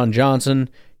 Rashawn Johnson,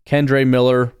 Kendre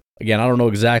Miller. Again, I don't know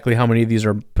exactly how many of these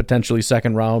are potentially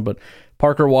second round, but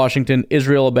Parker Washington,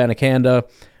 Israel Abanikanda,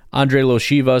 Andre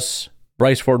Loshivas,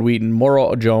 Bryce Ford Wheaton,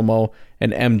 Moro Ojomo,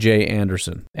 and MJ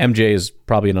Anderson. MJ is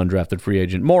probably an undrafted free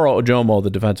agent. Moro Ojomo, the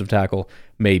defensive tackle,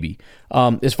 maybe.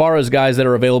 As far as guys that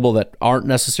are available that aren't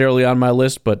necessarily on my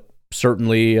list, but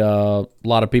certainly a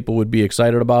lot of people would be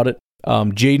excited about it.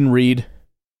 Jaden Reed.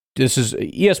 This is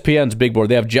ESPN's big board.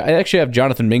 They actually have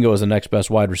Jonathan Mingo as the next best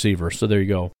wide receiver, so there you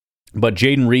go. But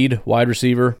Jaden Reed, wide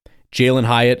receiver. Jalen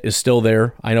Hyatt is still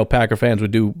there. I know Packer fans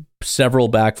would do several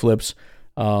backflips.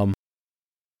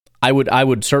 I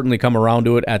would certainly come around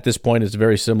to it. At this point, it's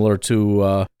very similar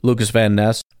to Lukas Van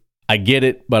Ness. I get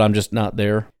it, but I'm just not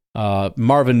there.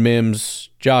 Marvin Mims,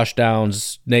 Josh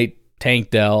Downs, Nate Tank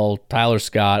Dell, Tyler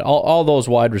Scott, all those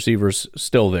wide receivers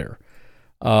still there.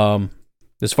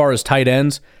 As far as tight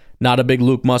ends, not a big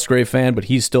Luke Musgrave fan, but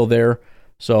he's still there.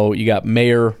 So you got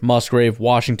Mayer, Musgrave,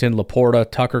 Washington, Laporta,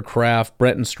 Tucker Kraft,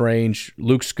 Brenton Strange,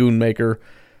 Luke Schoonmaker,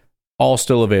 all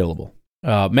still available.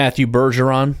 Matthew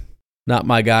Bergeron, not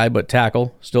my guy, but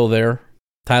tackle, still there.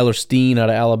 Tyler Steen out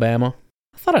of Alabama.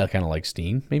 I thought I kind of liked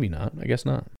Steen. Maybe not. I guess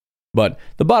not. But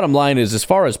the bottom line is, as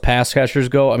far as pass catchers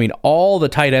go, I mean, all the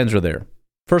tight ends are there.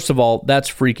 First of all, that's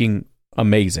freaking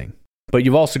amazing. But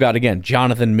you've also got, again,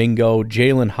 Jonathan Mingo,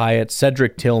 Jalen Hyatt,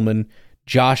 Cedric Tillman,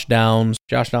 Josh Downs.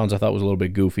 Josh Downs I thought was a little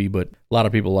bit goofy, but a lot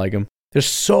of people like him. There's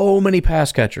so many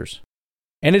pass catchers.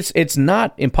 And it's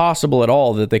not impossible at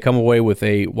all that they come away with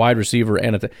a wide receiver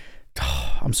and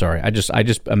I'm sorry. I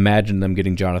just imagined them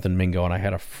getting Jonathan Mingo, and I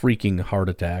had a freaking heart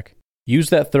attack. Use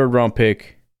that third-round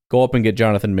pick, go up and get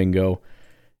Jonathan Mingo,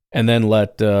 and then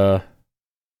let Mr.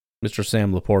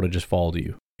 Sam Laporta just fall to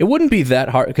you. It wouldn't be that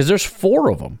hard, because there's 4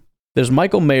 of them. There's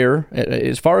Michael Mayer.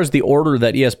 As far as the order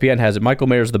that ESPN has it, Michael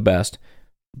Mayer's the best,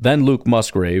 then Luke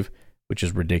Musgrave, which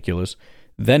is ridiculous,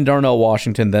 then Darnell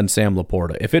Washington, then Sam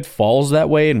Laporta. If it falls that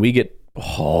way and we get,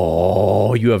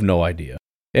 you have no idea.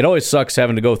 It always sucks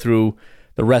having to go through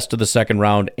the rest of the second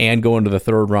round and go into the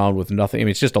third round with nothing. I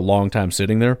mean, it's just a long time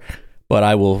sitting there, but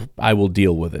I will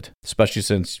deal with it, especially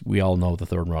since we all know the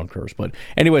third round curse. But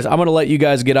anyways, I'm going to let you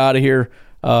guys get out of here.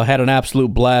 Had an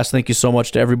absolute blast. Thank you so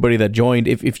much to everybody that joined.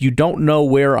 If you don't know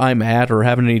where I'm at or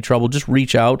having any trouble, just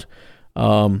reach out.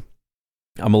 I'm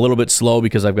a little bit slow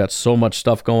because I've got so much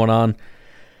stuff going on,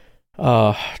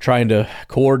 trying to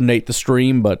coordinate the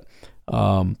stream, but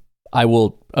I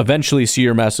will eventually see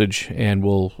your message, and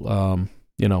we'll,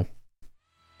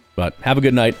 but have a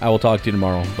good night. I will talk to you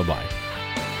tomorrow. Bye-bye.